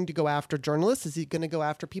he going to go after journalists? Is he going to go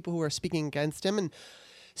after people who are speaking against him? And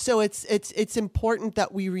so it's important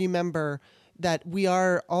that we remember that we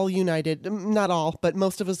are all united, not all, but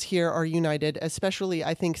most of us here are united, especially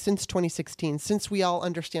I think since 2016, since we all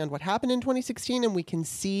understand what happened in 2016 and we can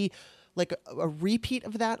see like a repeat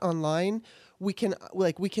of that online, we can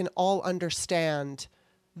all understand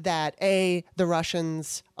that the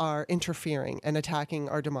Russians are interfering and attacking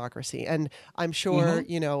our democracy. And I'm sure,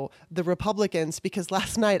 the Republicans, because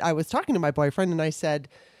last night I was talking to my boyfriend and I said,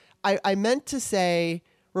 I meant to say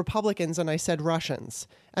Republicans and I said Russians.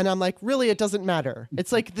 And I'm like, really, it doesn't matter.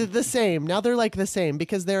 It's like the same. Now they're like the same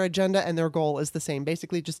because their agenda and their goal is the same,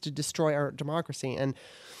 basically just to destroy our democracy. And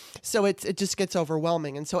so it just gets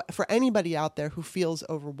overwhelming. And so for anybody out there who feels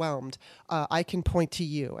overwhelmed, I can point to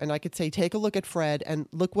you and I could say, take a look at Fred and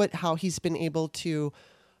look how he's been able to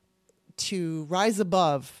rise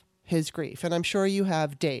above his grief. And I'm sure you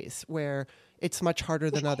have days where it's much harder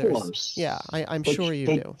than others. Yeah, I'm sure you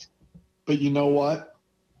do. But you know what?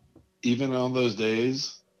 Even on those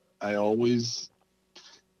days, I always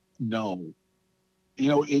know, at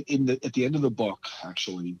the end of the book,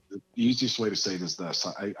 actually, the easiest way to say it is this.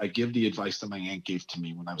 I give the advice that my aunt gave to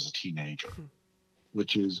me when I was a teenager,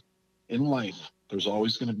 which is in life, there's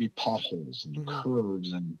always going to be potholes and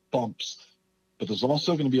curves and bumps, but there's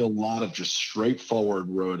also going to be a lot of just straightforward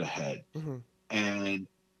road ahead. And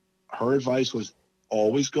her advice was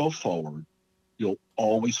always go forward. You'll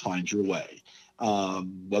always find your way.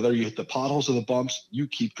 Whether you hit the potholes or the bumps, you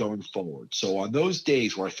keep going forward. So on those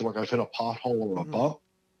days where I feel like I've hit a pothole or a bump,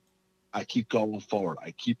 I keep going forward. I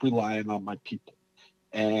keep relying on my people,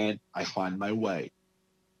 and I find my way.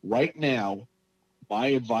 Right now, my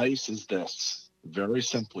advice is this, very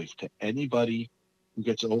simply, to anybody who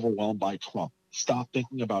gets overwhelmed by Trump. Stop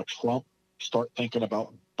thinking about Trump. Start thinking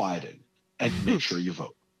about Biden, and make sure you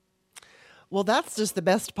vote. Well, that's just the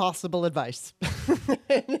best possible advice.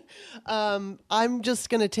 I'm just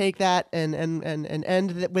going to take that and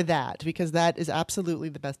end with that, because that is absolutely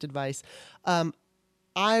the best advice.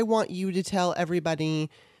 I want you to tell everybody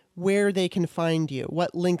where they can find you.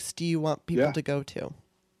 What links do you want people to go to?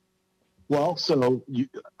 Well, so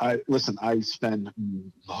I spend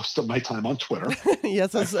most of my time on Twitter.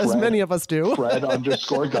 Yes, as many of us do.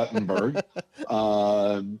 Fred_Guttenberg.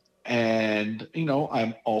 And,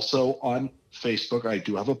 I'm also on Facebook. I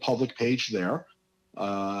do have a public page there.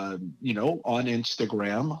 On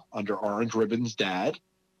Instagram under Orange Ribbons Dad.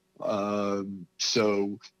 But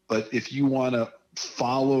if you want to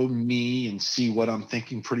follow me and see what I'm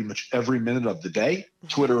thinking pretty much every minute of the day,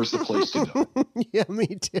 Twitter is the place to go. Yeah, me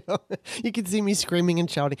too. You can see me screaming and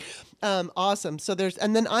shouting. Awesome. So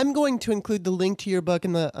and then I'm going to include the link to your book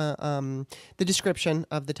in the description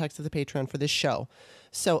of the text of the Patreon for this show.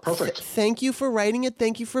 So thank you for writing it.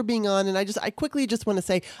 Thank you for being on. And I quickly just want to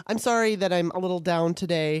say, I'm sorry that I'm a little down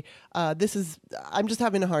today. I'm just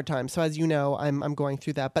having a hard time. So as you know, I'm going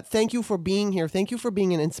through that. But thank you for being here. Thank you for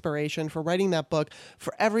being an inspiration, for writing that book,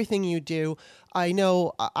 for everything you do. I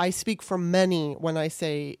know I speak for many when I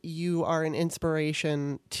say you are an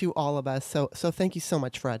inspiration to all of us. So thank you so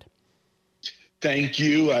much, Fred. Thank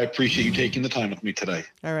you. I appreciate you taking the time with me today.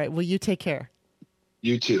 All right. Well, you take care.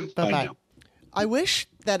 You too. Bye-bye. Bye now. I wish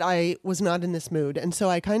that I was not in this mood, and so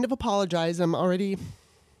I kind of apologize. I'm already...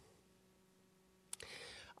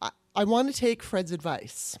 I want to take Fred's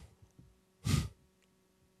advice.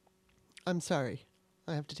 I'm sorry.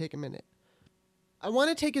 I have to take a minute. I want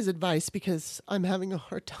to take his advice because I'm having a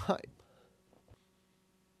hard time.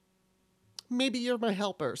 Maybe you're my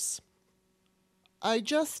helpers. I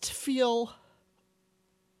just feel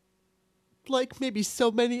like maybe so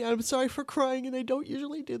many... I'm sorry for crying, and I don't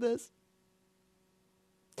usually do this.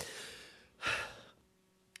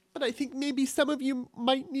 But but I think maybe some of you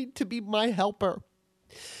might need to be my helper.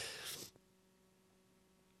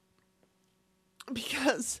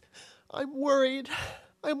 Because I'm worried.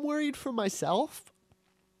 I'm worried for myself.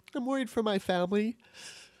 I'm worried for my family.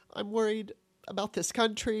 I'm worried about this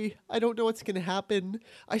country. I don't know what's going to happen.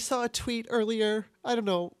 I saw a tweet earlier. I don't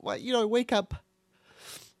know. I wake up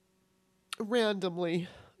randomly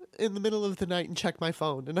in the middle of the night and check my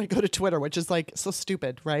phone, and I go to Twitter, which is like so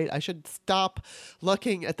stupid, right? I should stop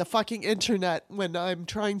looking at the fucking internet when I'm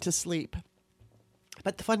trying to sleep.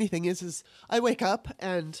 But the funny thing is I wake up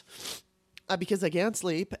and because I can't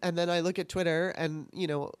sleep, and then I look at Twitter, and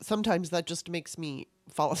sometimes that just makes me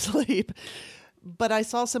fall asleep. But I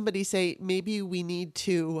saw somebody say maybe we need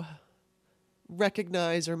to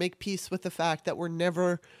recognize or make peace with the fact that we're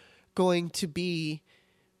never going to be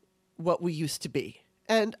what we used to be.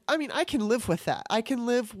 And I mean, I can live with that. I can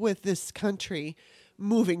live with this country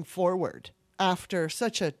moving forward after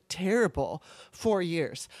such a terrible 4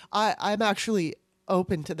 years. I'm actually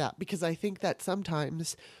open to that, because I think that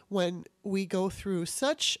sometimes when we go through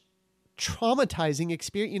such traumatizing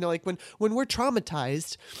experience, like when we're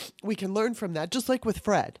traumatized, we can learn from that. Just like with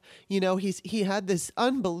Fred, he had this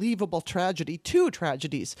unbelievable tragedy, 2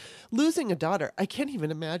 tragedies, losing a daughter. I can't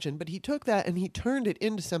even imagine, but he took that and he turned it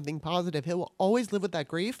into something positive. He will always live with that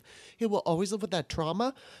grief. He will always live with that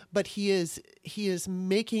trauma, but he is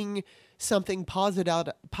making something positive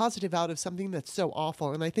out of something that's so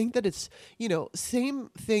awful. And I think that it's, same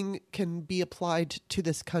thing can be applied to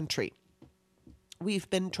this country. We've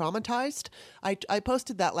been traumatized. I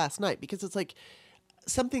posted that last night because it's like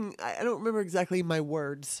something, I don't remember exactly my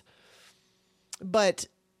words, but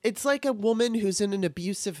it's like a woman who's in an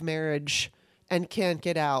abusive marriage and can't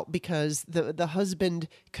get out because the husband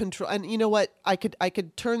control. And you know what? I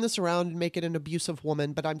could turn this around and make it an abusive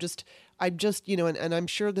woman, but I'm just, and I'm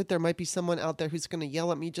sure that there might be someone out there who's going to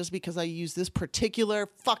yell at me just because I use this particular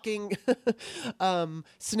fucking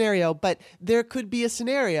scenario. But there could be a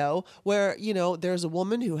scenario where, there's a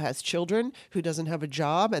woman who has children, who doesn't have a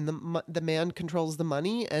job, and the man controls the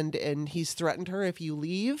money, and he's threatened her, if you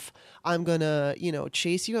leave, I'm going to,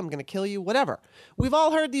 chase you, I'm going to kill you, whatever. We've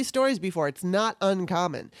all heard these stories before. It's not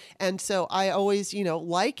uncommon. And so I always,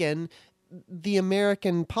 liken the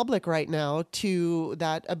American public right now to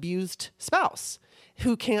that abused spouse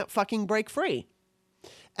who can't fucking break free.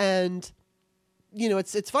 And,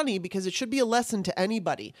 it's funny because it should be a lesson to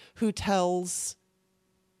anybody who tells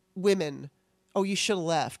women, oh, you should have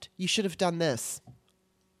left. You should have done this.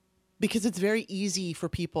 Because it's very easy for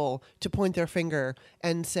people to point their finger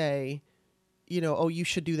and say, oh, you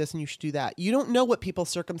should do this and you should do that. You don't know what people's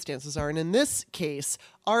circumstances are. And in this case,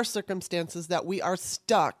 our circumstances that we are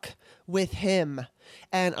stuck with him.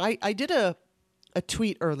 And I did a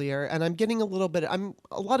tweet earlier, and I'm getting a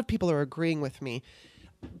lot of people are agreeing with me,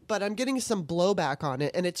 but I'm getting some blowback on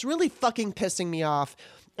it, and it's really fucking pissing me off.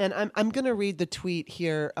 And I'm going to read the tweet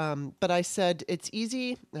here. But I said, it's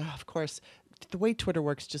easy. Of course, the way Twitter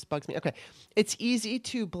works just bugs me. Okay. It's easy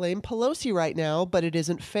to blame Pelosi right now, but it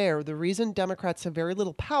isn't fair. The reason Democrats have very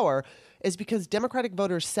little power is because Democratic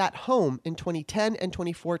voters sat home in 2010 and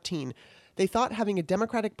 2014. They thought having a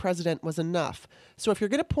Democratic president was enough. So if you're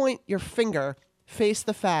going to point your finger, face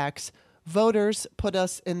the facts. Voters put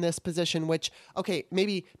us in this position, which, okay,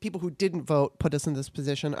 maybe people who didn't vote put us in this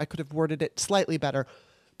position. I could have worded it slightly better.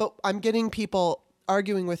 But I'm getting people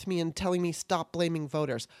arguing with me and telling me stop blaming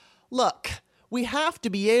voters. Look, we have to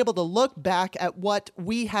be able to look back at what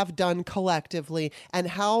we have done collectively and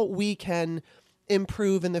how we can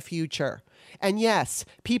improve in the future. And yes,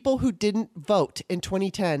 people who didn't vote in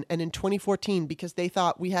 2010 and in 2014 because they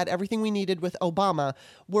thought we had everything we needed with Obama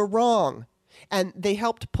were wrong. And they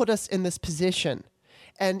helped put us in this position.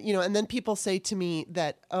 And, and then people say to me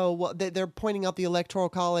that, oh, well, they're pointing out the Electoral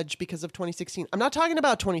College because of 2016. I'm not talking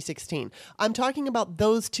about 2016. I'm talking about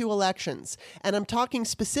those 2 elections. And I'm talking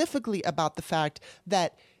specifically about the fact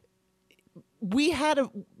that we had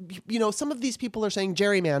some of these people are saying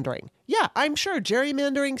gerrymandering. Yeah, I'm sure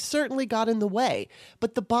gerrymandering certainly got in the way.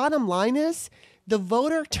 But the bottom line is the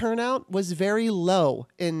voter turnout was very low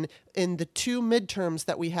in the 2 midterms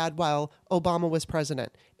that we had while Obama was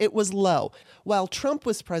president. It was low. While Trump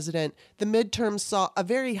was president, the midterms saw a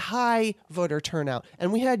very high voter turnout.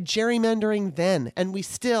 And we had gerrymandering then, and we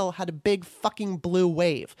still had a big fucking blue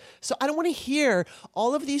wave. So I don't want to hear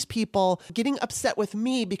all of these people getting upset with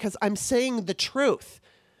me because I'm saying the truth.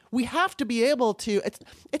 We have to be able to,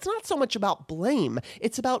 it's not so much about blame.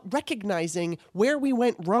 It's about recognizing where we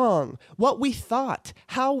went wrong, what we thought,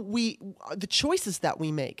 the choices that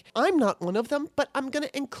we make. I'm not one of them, but I'm going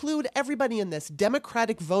to include everybody in this.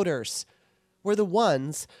 Democratic voters were the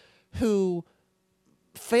ones who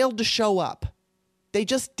failed to show up. They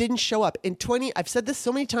just didn't show up. I've said this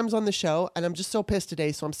so many times on the show, and I'm just so pissed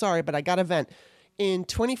today, so I'm sorry, but I got to vent. In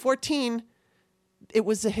 2014, it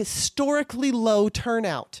was a historically low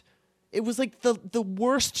turnout. It was like the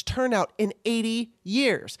worst turnout in 80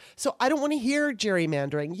 years. So I don't want to hear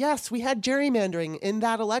gerrymandering. Yes, we had gerrymandering in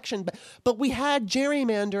that election, but we had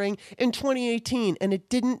gerrymandering in 2018, and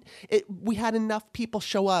we had enough people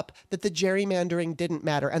show up that the gerrymandering didn't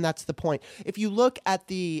matter, and that's the point. If you look at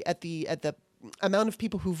the amount of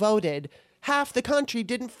people who voted, half the country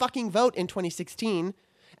didn't fucking vote in 2016.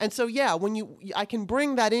 And so, yeah, I can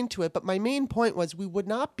bring that into it, but my main point was we would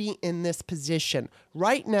not be in this position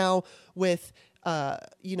right now with,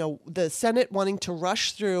 the Senate wanting to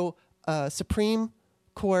rush through a Supreme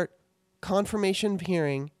Court confirmation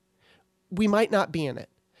hearing. We might not be in it,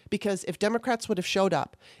 because if Democrats would have showed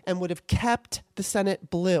up and would have kept the Senate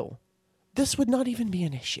blue, this would not even be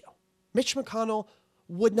an issue. Mitch McConnell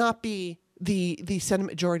would not be the Senate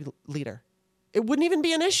Majority Leader. It wouldn't even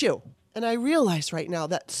be an issue. And I realize right now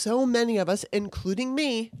that so many of us, including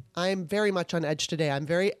me, I'm very much on edge today. I'm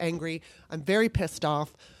very angry. I'm very pissed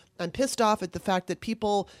off. I'm pissed off at the fact that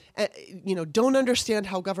people, don't understand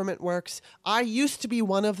how government works. I used to be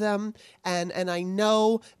one of them, and I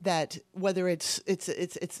know that whether it's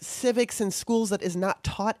civics in schools that is not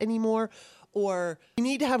taught anymore, or we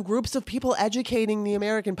need to have groups of people educating the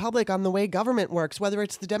American public on the way government works, whether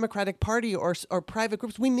it's the Democratic Party or private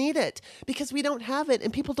groups. We need it because we don't have it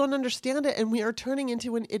and people don't understand it, and we are turning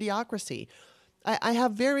into an idiocracy. I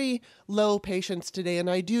have very low patience today, and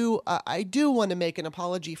I do want to make an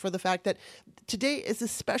apology for the fact that today is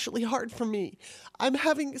especially hard for me. I'm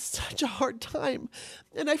having such a hard time,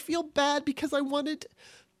 and I feel bad because I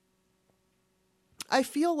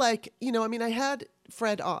feel like, I had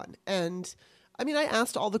Fred on, and I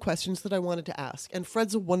asked all the questions that I wanted to ask, and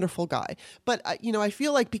Fred's a wonderful guy, but I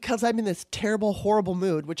feel like because I'm in this terrible, horrible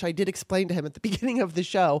mood, which I did explain to him at the beginning of the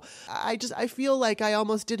show, I feel like I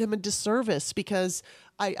almost did him a disservice because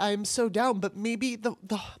I'm so down. But maybe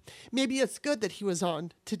maybe it's good that he was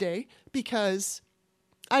on today, because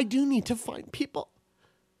I do need to find people,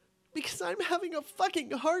 because I'm having a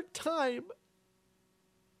fucking hard time.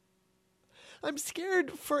 I'm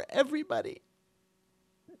scared for everybody,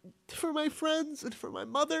 for my friends and for my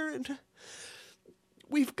mother, and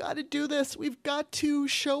we've got to do this. We've got to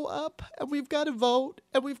show up, and we've got to vote,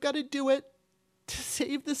 and we've got to do it to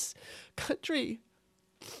save this country.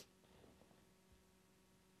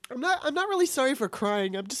 I'm not really sorry for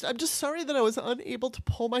crying. I'm just sorry that I was unable to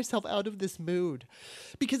pull myself out of this mood,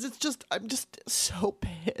 because I'm just so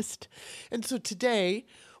pissed. And so today,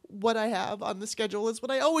 what I have on the schedule is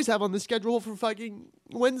what I always have on the schedule for fucking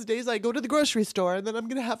Wednesdays. I go to the grocery store, and then I'm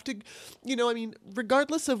going to have to,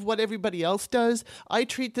 regardless of what everybody else does, I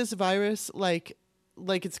treat this virus like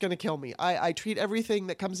it's going to kill me. I treat everything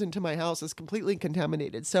that comes into my house as completely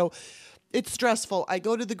contaminated. So it's stressful. I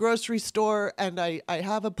go to the grocery store, and I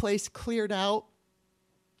have a place cleared out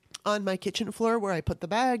on my kitchen floor where I put the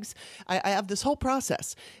bags. I have this whole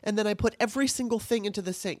process, and then I put every single thing into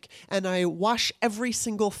the sink, and I wash every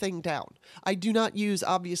single thing down. I do not use,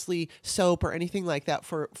 obviously, soap or anything like that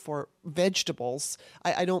for vegetables.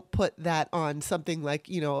 I don't put that on something like,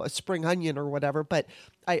 a spring onion or whatever, but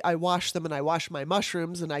I wash them, and I wash my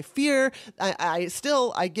mushrooms, and I fear,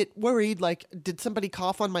 I get worried, like, did somebody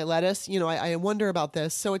cough on my lettuce? I wonder about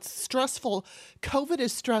this. So it's stressful. COVID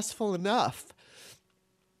is stressful enough.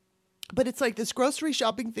 But it's like this grocery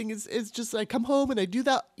shopping thing is just like, come home and I do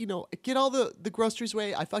that, get all the groceries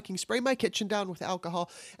away. I fucking spray my kitchen down with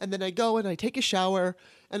alcohol, and then I go and I take a shower,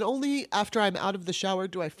 and only after I'm out of the shower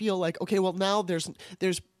do I feel like, okay, well now there's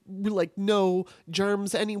like no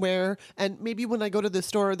germs anywhere. And maybe when I go to the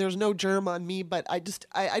store, there's no germ on me, but I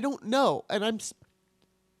don't know. And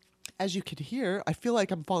as you can hear, I feel like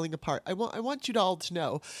I'm falling apart. I want you all to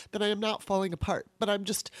know that I am not falling apart, but I'm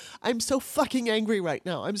so fucking angry right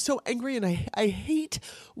now. I'm so angry, and I hate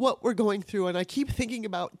what we're going through. And I keep thinking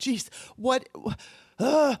about, geez, what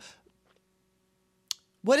if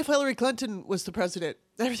Hillary Clinton was the president?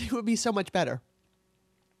 Everything would be so much better.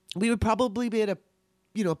 We would probably be at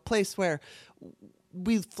a place where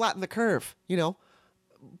we flatten the curve,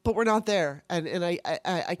 but we're not there. And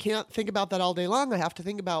I can't think about that all day long. I have to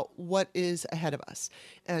think about what is ahead of us.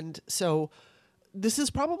 And so this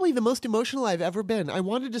is probably the most emotional I've ever been. I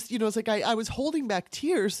wanted to, it's like I was holding back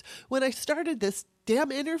tears when I started this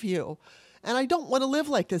damn interview. And I don't want to live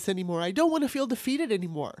like this anymore. I don't want to feel defeated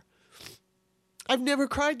anymore. I've never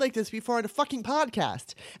cried like this before on a fucking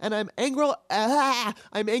podcast. And I'm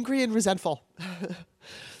angry and resentful.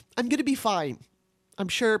 I'm going to be fine. I'm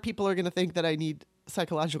sure people are going to think that I need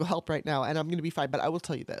psychological help right now, and I'm going to be fine. But I will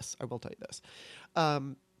tell you this.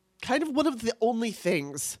 Kind of one of the only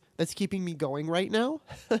things that's keeping me going right now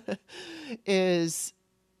is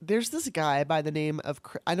there's this guy by the name of,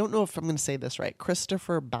 I don't know if I'm going to say this right,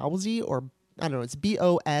 Christopher Bowsy, or I don't know, it's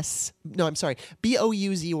Bouzy.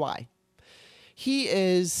 He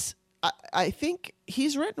is, I think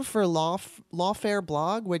he's written for Lawfare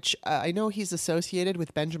blog, which I know he's associated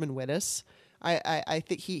with Benjamin Wittes. I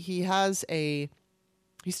think he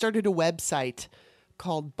started a website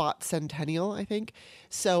called Bot Centennial, I think.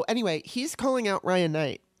 So anyway, he's calling out Ryan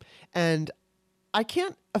Knight, and I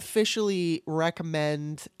can't officially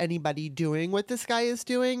recommend anybody doing what this guy is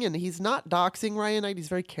doing, and he's not doxing Ryan Knight. He's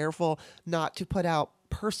very careful not to put out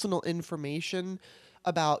personal information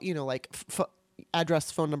about, like address,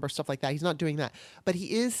 phone number, stuff like that. He's not doing that. But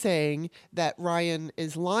he is saying that Ryan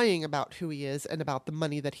is lying about who he is and about the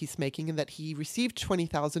money that he's making, and that he received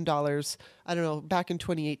 $20,000, I don't know, back in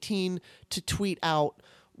 2018 to tweet out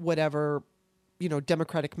whatever,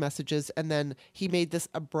 Democratic messages. And then he made this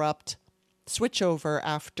abrupt switchover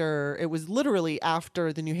after, it was literally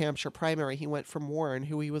after the New Hampshire primary. He went from Warren,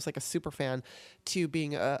 who he was like a super fan, to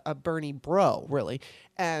being a Bernie bro, really.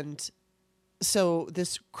 And so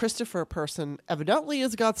this Christopher person evidently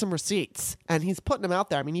has got some receipts, and he's putting them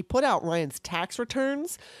out there. I mean, he put out Ryan's tax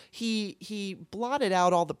returns. He blotted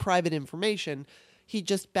out all the private information. He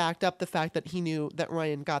just backed up the fact that he knew that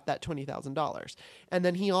Ryan got that $20,000. And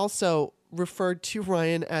then he also referred to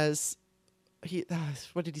Ryan as,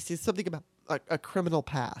 what did he say? Something about a criminal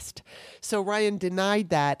past. So Ryan denied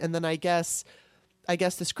that. And then I guess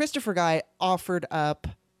this Christopher guy offered up,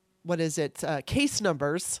 case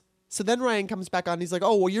numbers. So then Ryan comes back on. He's like,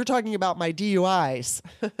 "Oh, well, you're talking about my DUIs,"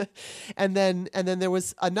 and then there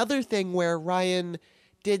was another thing where Ryan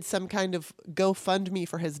did some kind of GoFundMe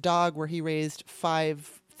for his dog, where he raised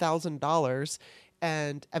 $5,000,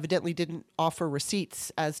 and evidently didn't offer receipts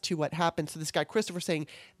as to what happened. So this guy Christopher saying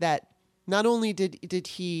that not only did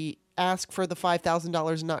he ask for the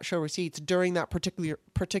 $5,000 and not show receipts, during that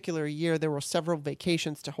particular year there were several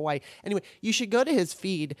vacations to Hawaii. Anyway, you should go to his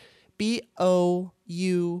feed.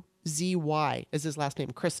 Bouzy is his last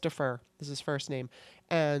name. Christopher is his first name.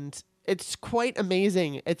 And it's quite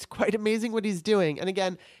amazing. It's quite amazing what he's doing. And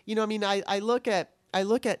again, I look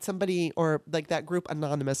at somebody, or like that group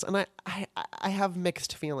Anonymous, and I have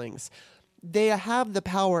mixed feelings. They have the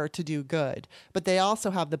power to do good, but they also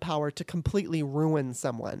have the power to completely ruin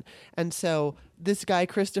someone. And so this guy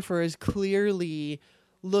Christopher is clearly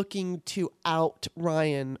looking to out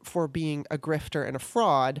Ryan for being a grifter and a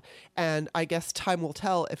fraud. And I guess time will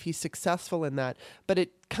tell if he's successful in that. But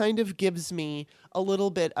it kind of gives me a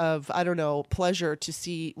little bit of, pleasure to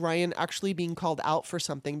see Ryan actually being called out for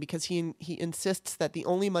something, because he insists that the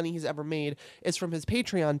only money he's ever made is from his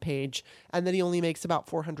Patreon page, and that he only makes about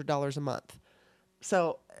 $400 a month.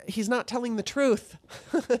 So he's not telling the truth.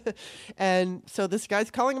 And so this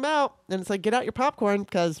guy's calling him out, and it's like, get out your popcorn,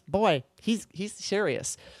 because boy, he's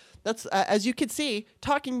serious. That's as you can see,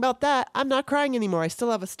 talking about that, I'm not crying anymore. I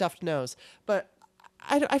still have a stuffed nose, but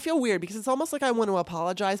I feel weird, because it's almost like I want to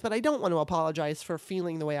apologize, but I don't want to apologize for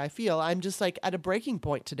feeling the way I feel. I'm just like at a breaking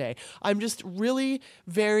point today. I'm just really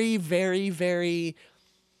very, very, very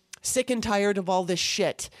sick and tired of all this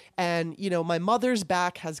shit. And, my mother's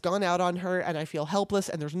back has gone out on her, and I feel helpless,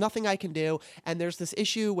 and there's nothing I can do. And there's this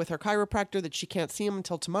issue with her chiropractor that she can't see him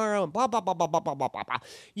until tomorrow, and blah, blah, blah, blah, blah, blah, blah, blah.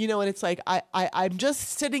 And it's like, I'm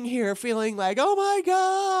just sitting here feeling like, oh my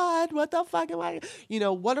God, what the fuck am I,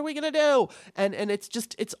 what are we going to do? And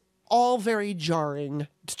it's all very jarring.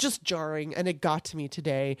 It's just jarring, and it got to me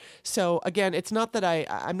today. So again, it's not that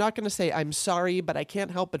I'm not going to say I'm sorry, but I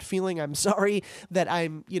can't help but feeling I'm sorry that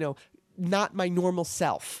I'm, not my normal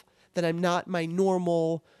self, that I'm not my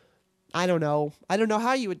normal, I don't know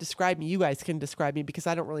how you would describe me. You guys can describe me, because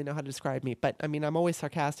I don't really know how to describe me. But I mean, I'm always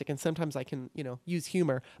sarcastic, and sometimes I can, use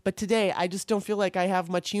humor. But today, I just don't feel like I have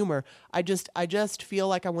much humor. I just feel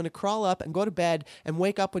like I want to crawl up and go to bed and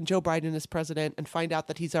wake up when Joe Biden is president and find out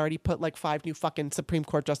that he's already put like 5 new fucking Supreme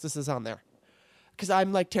Court justices on there. Because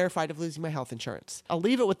I'm like terrified of losing my health insurance. I'll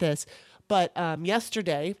leave it with this. But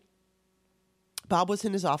yesterday, Bob was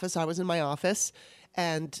in his office. I was in my office.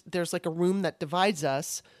 And there's like a room that divides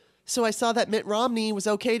us. So I saw that Mitt Romney was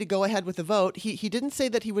okay to go ahead with the vote. He didn't say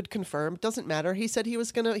that he would confirm. It doesn't matter. He said he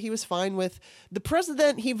was fine with the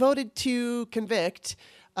president. He voted to convict.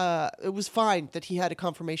 It was fine that he had a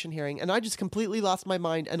confirmation hearing. And I just completely lost my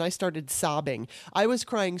mind, and I started sobbing. I was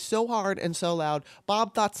crying so hard and so loud.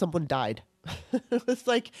 Bob thought someone died. It's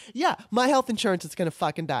like, yeah, my health insurance is going to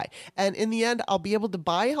fucking die. And in the end, I'll be able to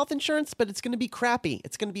buy health insurance, but it's going to be crappy.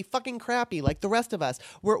 It's going to be fucking crappy like the rest of us.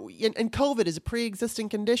 And COVID is a pre-existing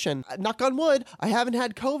condition. Knock on wood, I haven't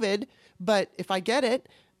had COVID, but if I get it,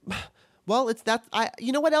 well,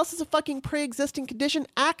 you know what else is a fucking pre-existing condition?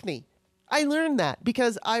 Acne. I learned that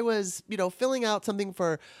because I was, filling out something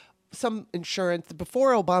for some insurance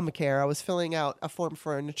before Obamacare. I was filling out a form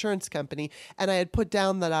for an insurance company, and I had put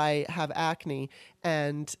down that I have acne,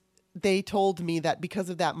 and they told me that because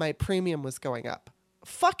of that, my premium was going up.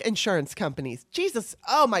 Fuck insurance companies. Jesus.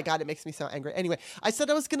 Oh my God, it makes me so angry. Anyway, I said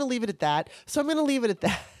I was going to leave it at that, so I'm going to leave it at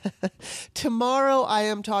that. Tomorrow I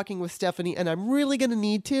am talking with Stephanie, and I'm really going to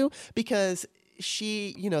need to, because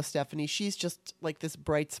she, Stephanie, she's just like this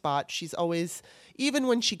bright spot. She's always, even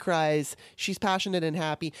when she cries, she's passionate and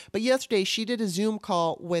happy. But yesterday she did a Zoom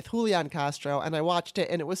call with Julian Castro, and I watched it,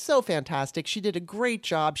 and it was so fantastic. She did a great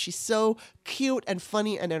job. She's so cute and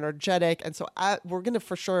funny and energetic. And so we're going to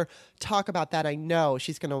for sure talk about that. I know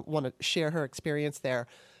she's going to want to share her experience there.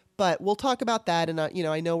 But we'll talk about that, and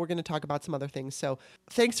I know we're going to talk about some other things. So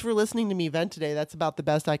thanks for listening to me vent today. That's about the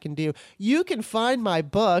best I can do. You can find my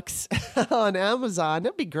books on Amazon.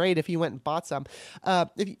 It'd be great if you went and bought some. I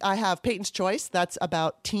have Peyton's Choice. That's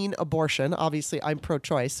about teen abortion. Obviously, I'm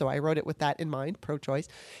pro-choice, so I wrote it with that in mind, pro-choice.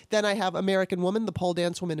 Then I have American Woman, The Pole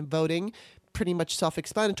Dance, Women in Voting. Pretty much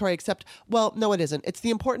self-explanatory, except, well, no, it isn't. It's the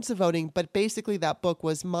importance of voting, but basically that book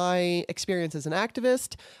was my experience as an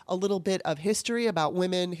activist, a little bit of history about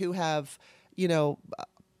women who have,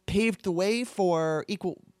 paved the way for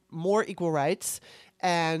more equal rights.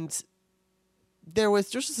 And there was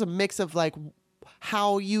just a mix of like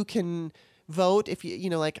how you can vote if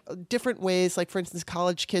like different ways. Like, for instance,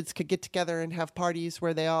 college kids could get together and have parties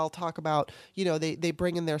where they all talk about, they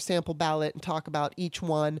bring in their sample ballot and talk about each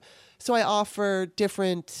one. So I offer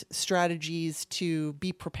different strategies to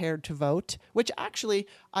be prepared to vote, which actually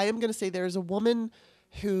I am going to say there's a woman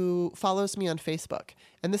who follows me on Facebook,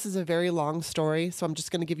 and this is a very long story, so I'm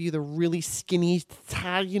just going to give you the really skinny,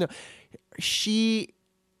 she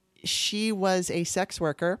was a sex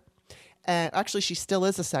worker, and actually she still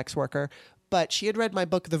is a sex worker, but she had read my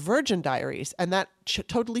book, The Virgin Diaries, and that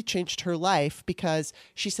totally changed her life because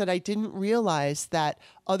she said, I didn't realize that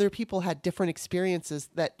other people had different experiences,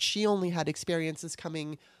 that she only had experiences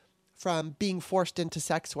coming from being forced into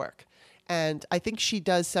sex work. And I think she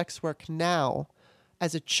does sex work now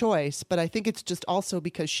as a choice, but I think it's just also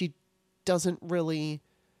because she doesn't really,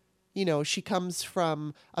 she comes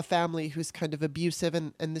from a family who's kind of abusive,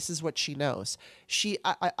 and this is what she knows.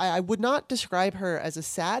 I would not describe her as a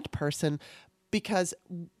sad person because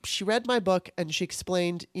she read my book and she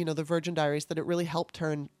explained, The Virgin Diaries, that it really helped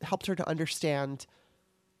her to understand,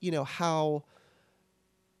 how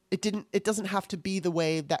it doesn't have to be the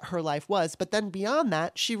way that her life was. But then beyond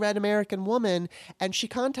that, she read American Woman, and she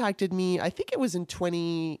contacted me. I think it was in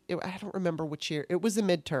I don't remember which year. It was a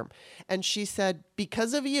midterm. And she said,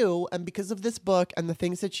 because of you and because of this book and the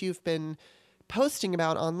things that you've been posting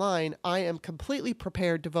about online, I am completely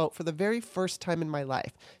prepared to vote for the very first time in my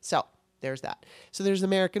life. So there's that. So there's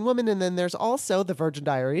American Woman, and then there's also The Virgin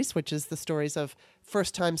Diaries, which is the stories of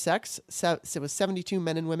first-time sex. So it was 72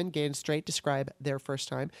 men and women, gay and straight, describe their first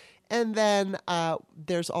time. And then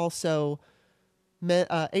there's also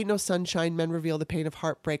Ain't No Sunshine, Men Reveal the Pain of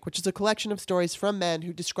Heartbreak, which is a collection of stories from men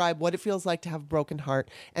who describe what it feels like to have a broken heart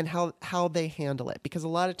and how they handle it. Because a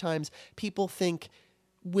lot of times people think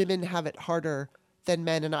women have it harder than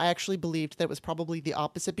men, and I actually believed that it was probably the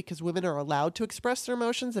opposite, because women are allowed to express their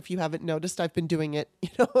emotions. If you haven't noticed, I've been doing it,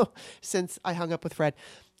 since I hung up with Fred.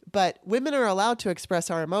 But women are allowed to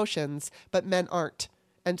express our emotions, but men aren't.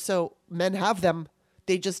 And so men have them.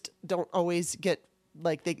 They just don't always get,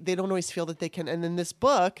 like, they don't always feel that they can. And in this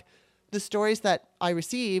book, the stories that I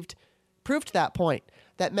received proved that point,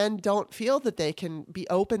 that men don't feel that they can be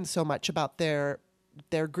open so much about their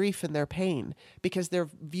grief and their pain because they're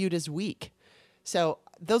viewed as weak. So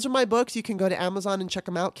those are my books. You can go to Amazon and check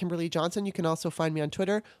them out. Kimberly Johnson. You can also find me on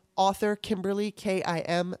Twitter, author Kimberly,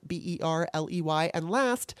 Kimberley. And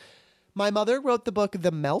last, my mother wrote the book The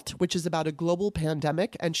Melt, which is about a global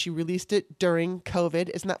pandemic, and she released it during COVID.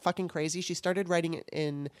 Isn't that fucking crazy? She started writing it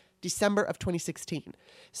in December of 2016.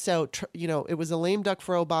 So, it was a lame duck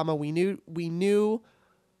for Obama. We knew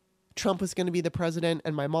Trump was going to be the president,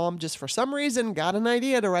 and my mom just for some reason got an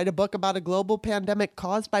idea to write a book about a global pandemic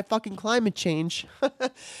caused by fucking climate change.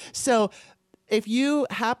 So if you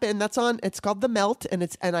happen, it's called The Melt,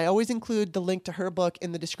 and I always include the link to her book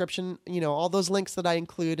in the description. All those links that I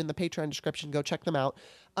include in the Patreon description, go check them out.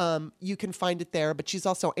 You can find it there, but she's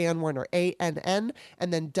also Ann Werner, ANN,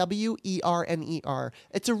 and then WERNER.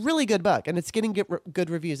 It's a really good book, and it's getting good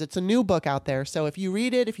reviews. It's a new book out there, so if you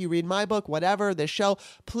read my book, whatever, this show,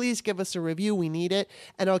 please give us a review. We need it.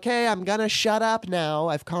 And okay, I'm going to shut up now.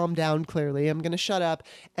 I've calmed down clearly. I'm going to shut up,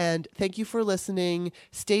 and thank you for listening.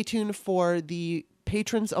 Stay tuned for the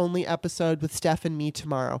patrons only episode with Steph and me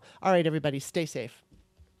tomorrow. All right, everybody, stay safe.